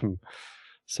 there's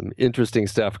some interesting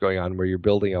stuff going on where you're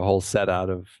building a whole set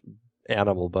out of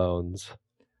animal bones.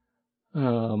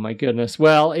 Oh my goodness!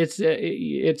 Well, it's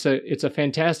a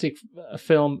fantastic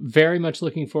film. Very much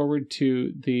looking forward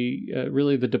to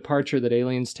the departure that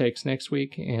Aliens takes next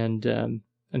week. And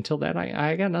until that,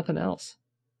 I got nothing else.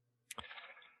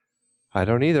 I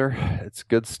don't either. It's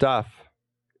good stuff.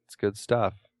 Good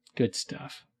stuff.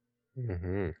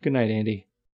 Mm-hmm. Good night, Andy.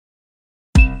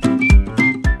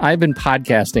 I've been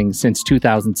podcasting since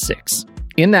 2006.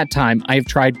 In that time, I've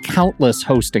tried countless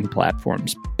hosting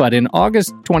platforms, but in August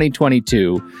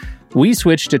 2022, we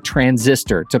switched to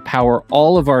Transistor to power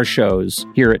all of our shows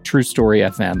here at True Story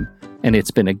FM, and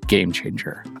it's been a game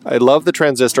changer. I love that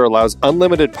Transistor allows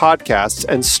unlimited podcasts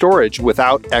and storage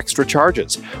without extra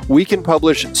charges. We can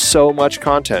publish so much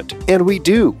content, and we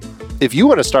do. If you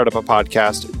want to start up a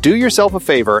podcast, do yourself a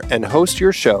favor and host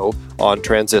your show on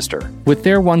Transistor. With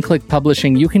their one-click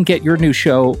publishing, you can get your new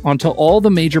show onto all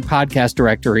the major podcast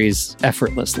directories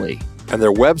effortlessly. And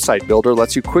their website builder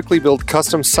lets you quickly build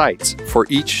custom sites for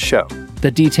each show. The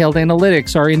detailed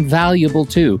analytics are invaluable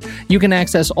too. You can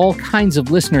access all kinds of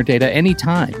listener data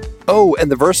anytime. Oh, and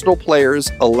the versatile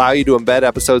players allow you to embed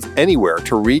episodes anywhere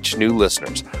to reach new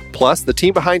listeners. Plus, the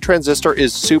team behind Transistor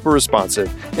is super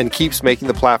responsive and keeps making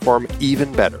the platform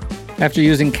even better. After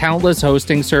using countless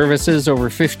hosting services over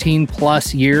 15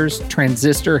 plus years,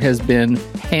 Transistor has been,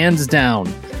 hands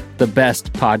down, the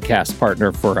best podcast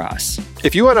partner for us.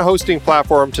 If you want a hosting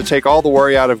platform to take all the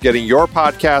worry out of getting your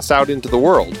podcast out into the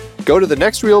world, go to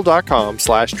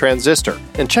thenextreel.com/transistor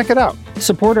and check it out.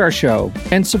 Support our show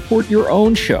and support your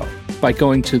own show by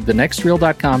going to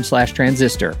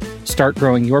thenextreel.com/transistor. Start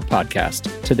growing your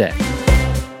podcast today.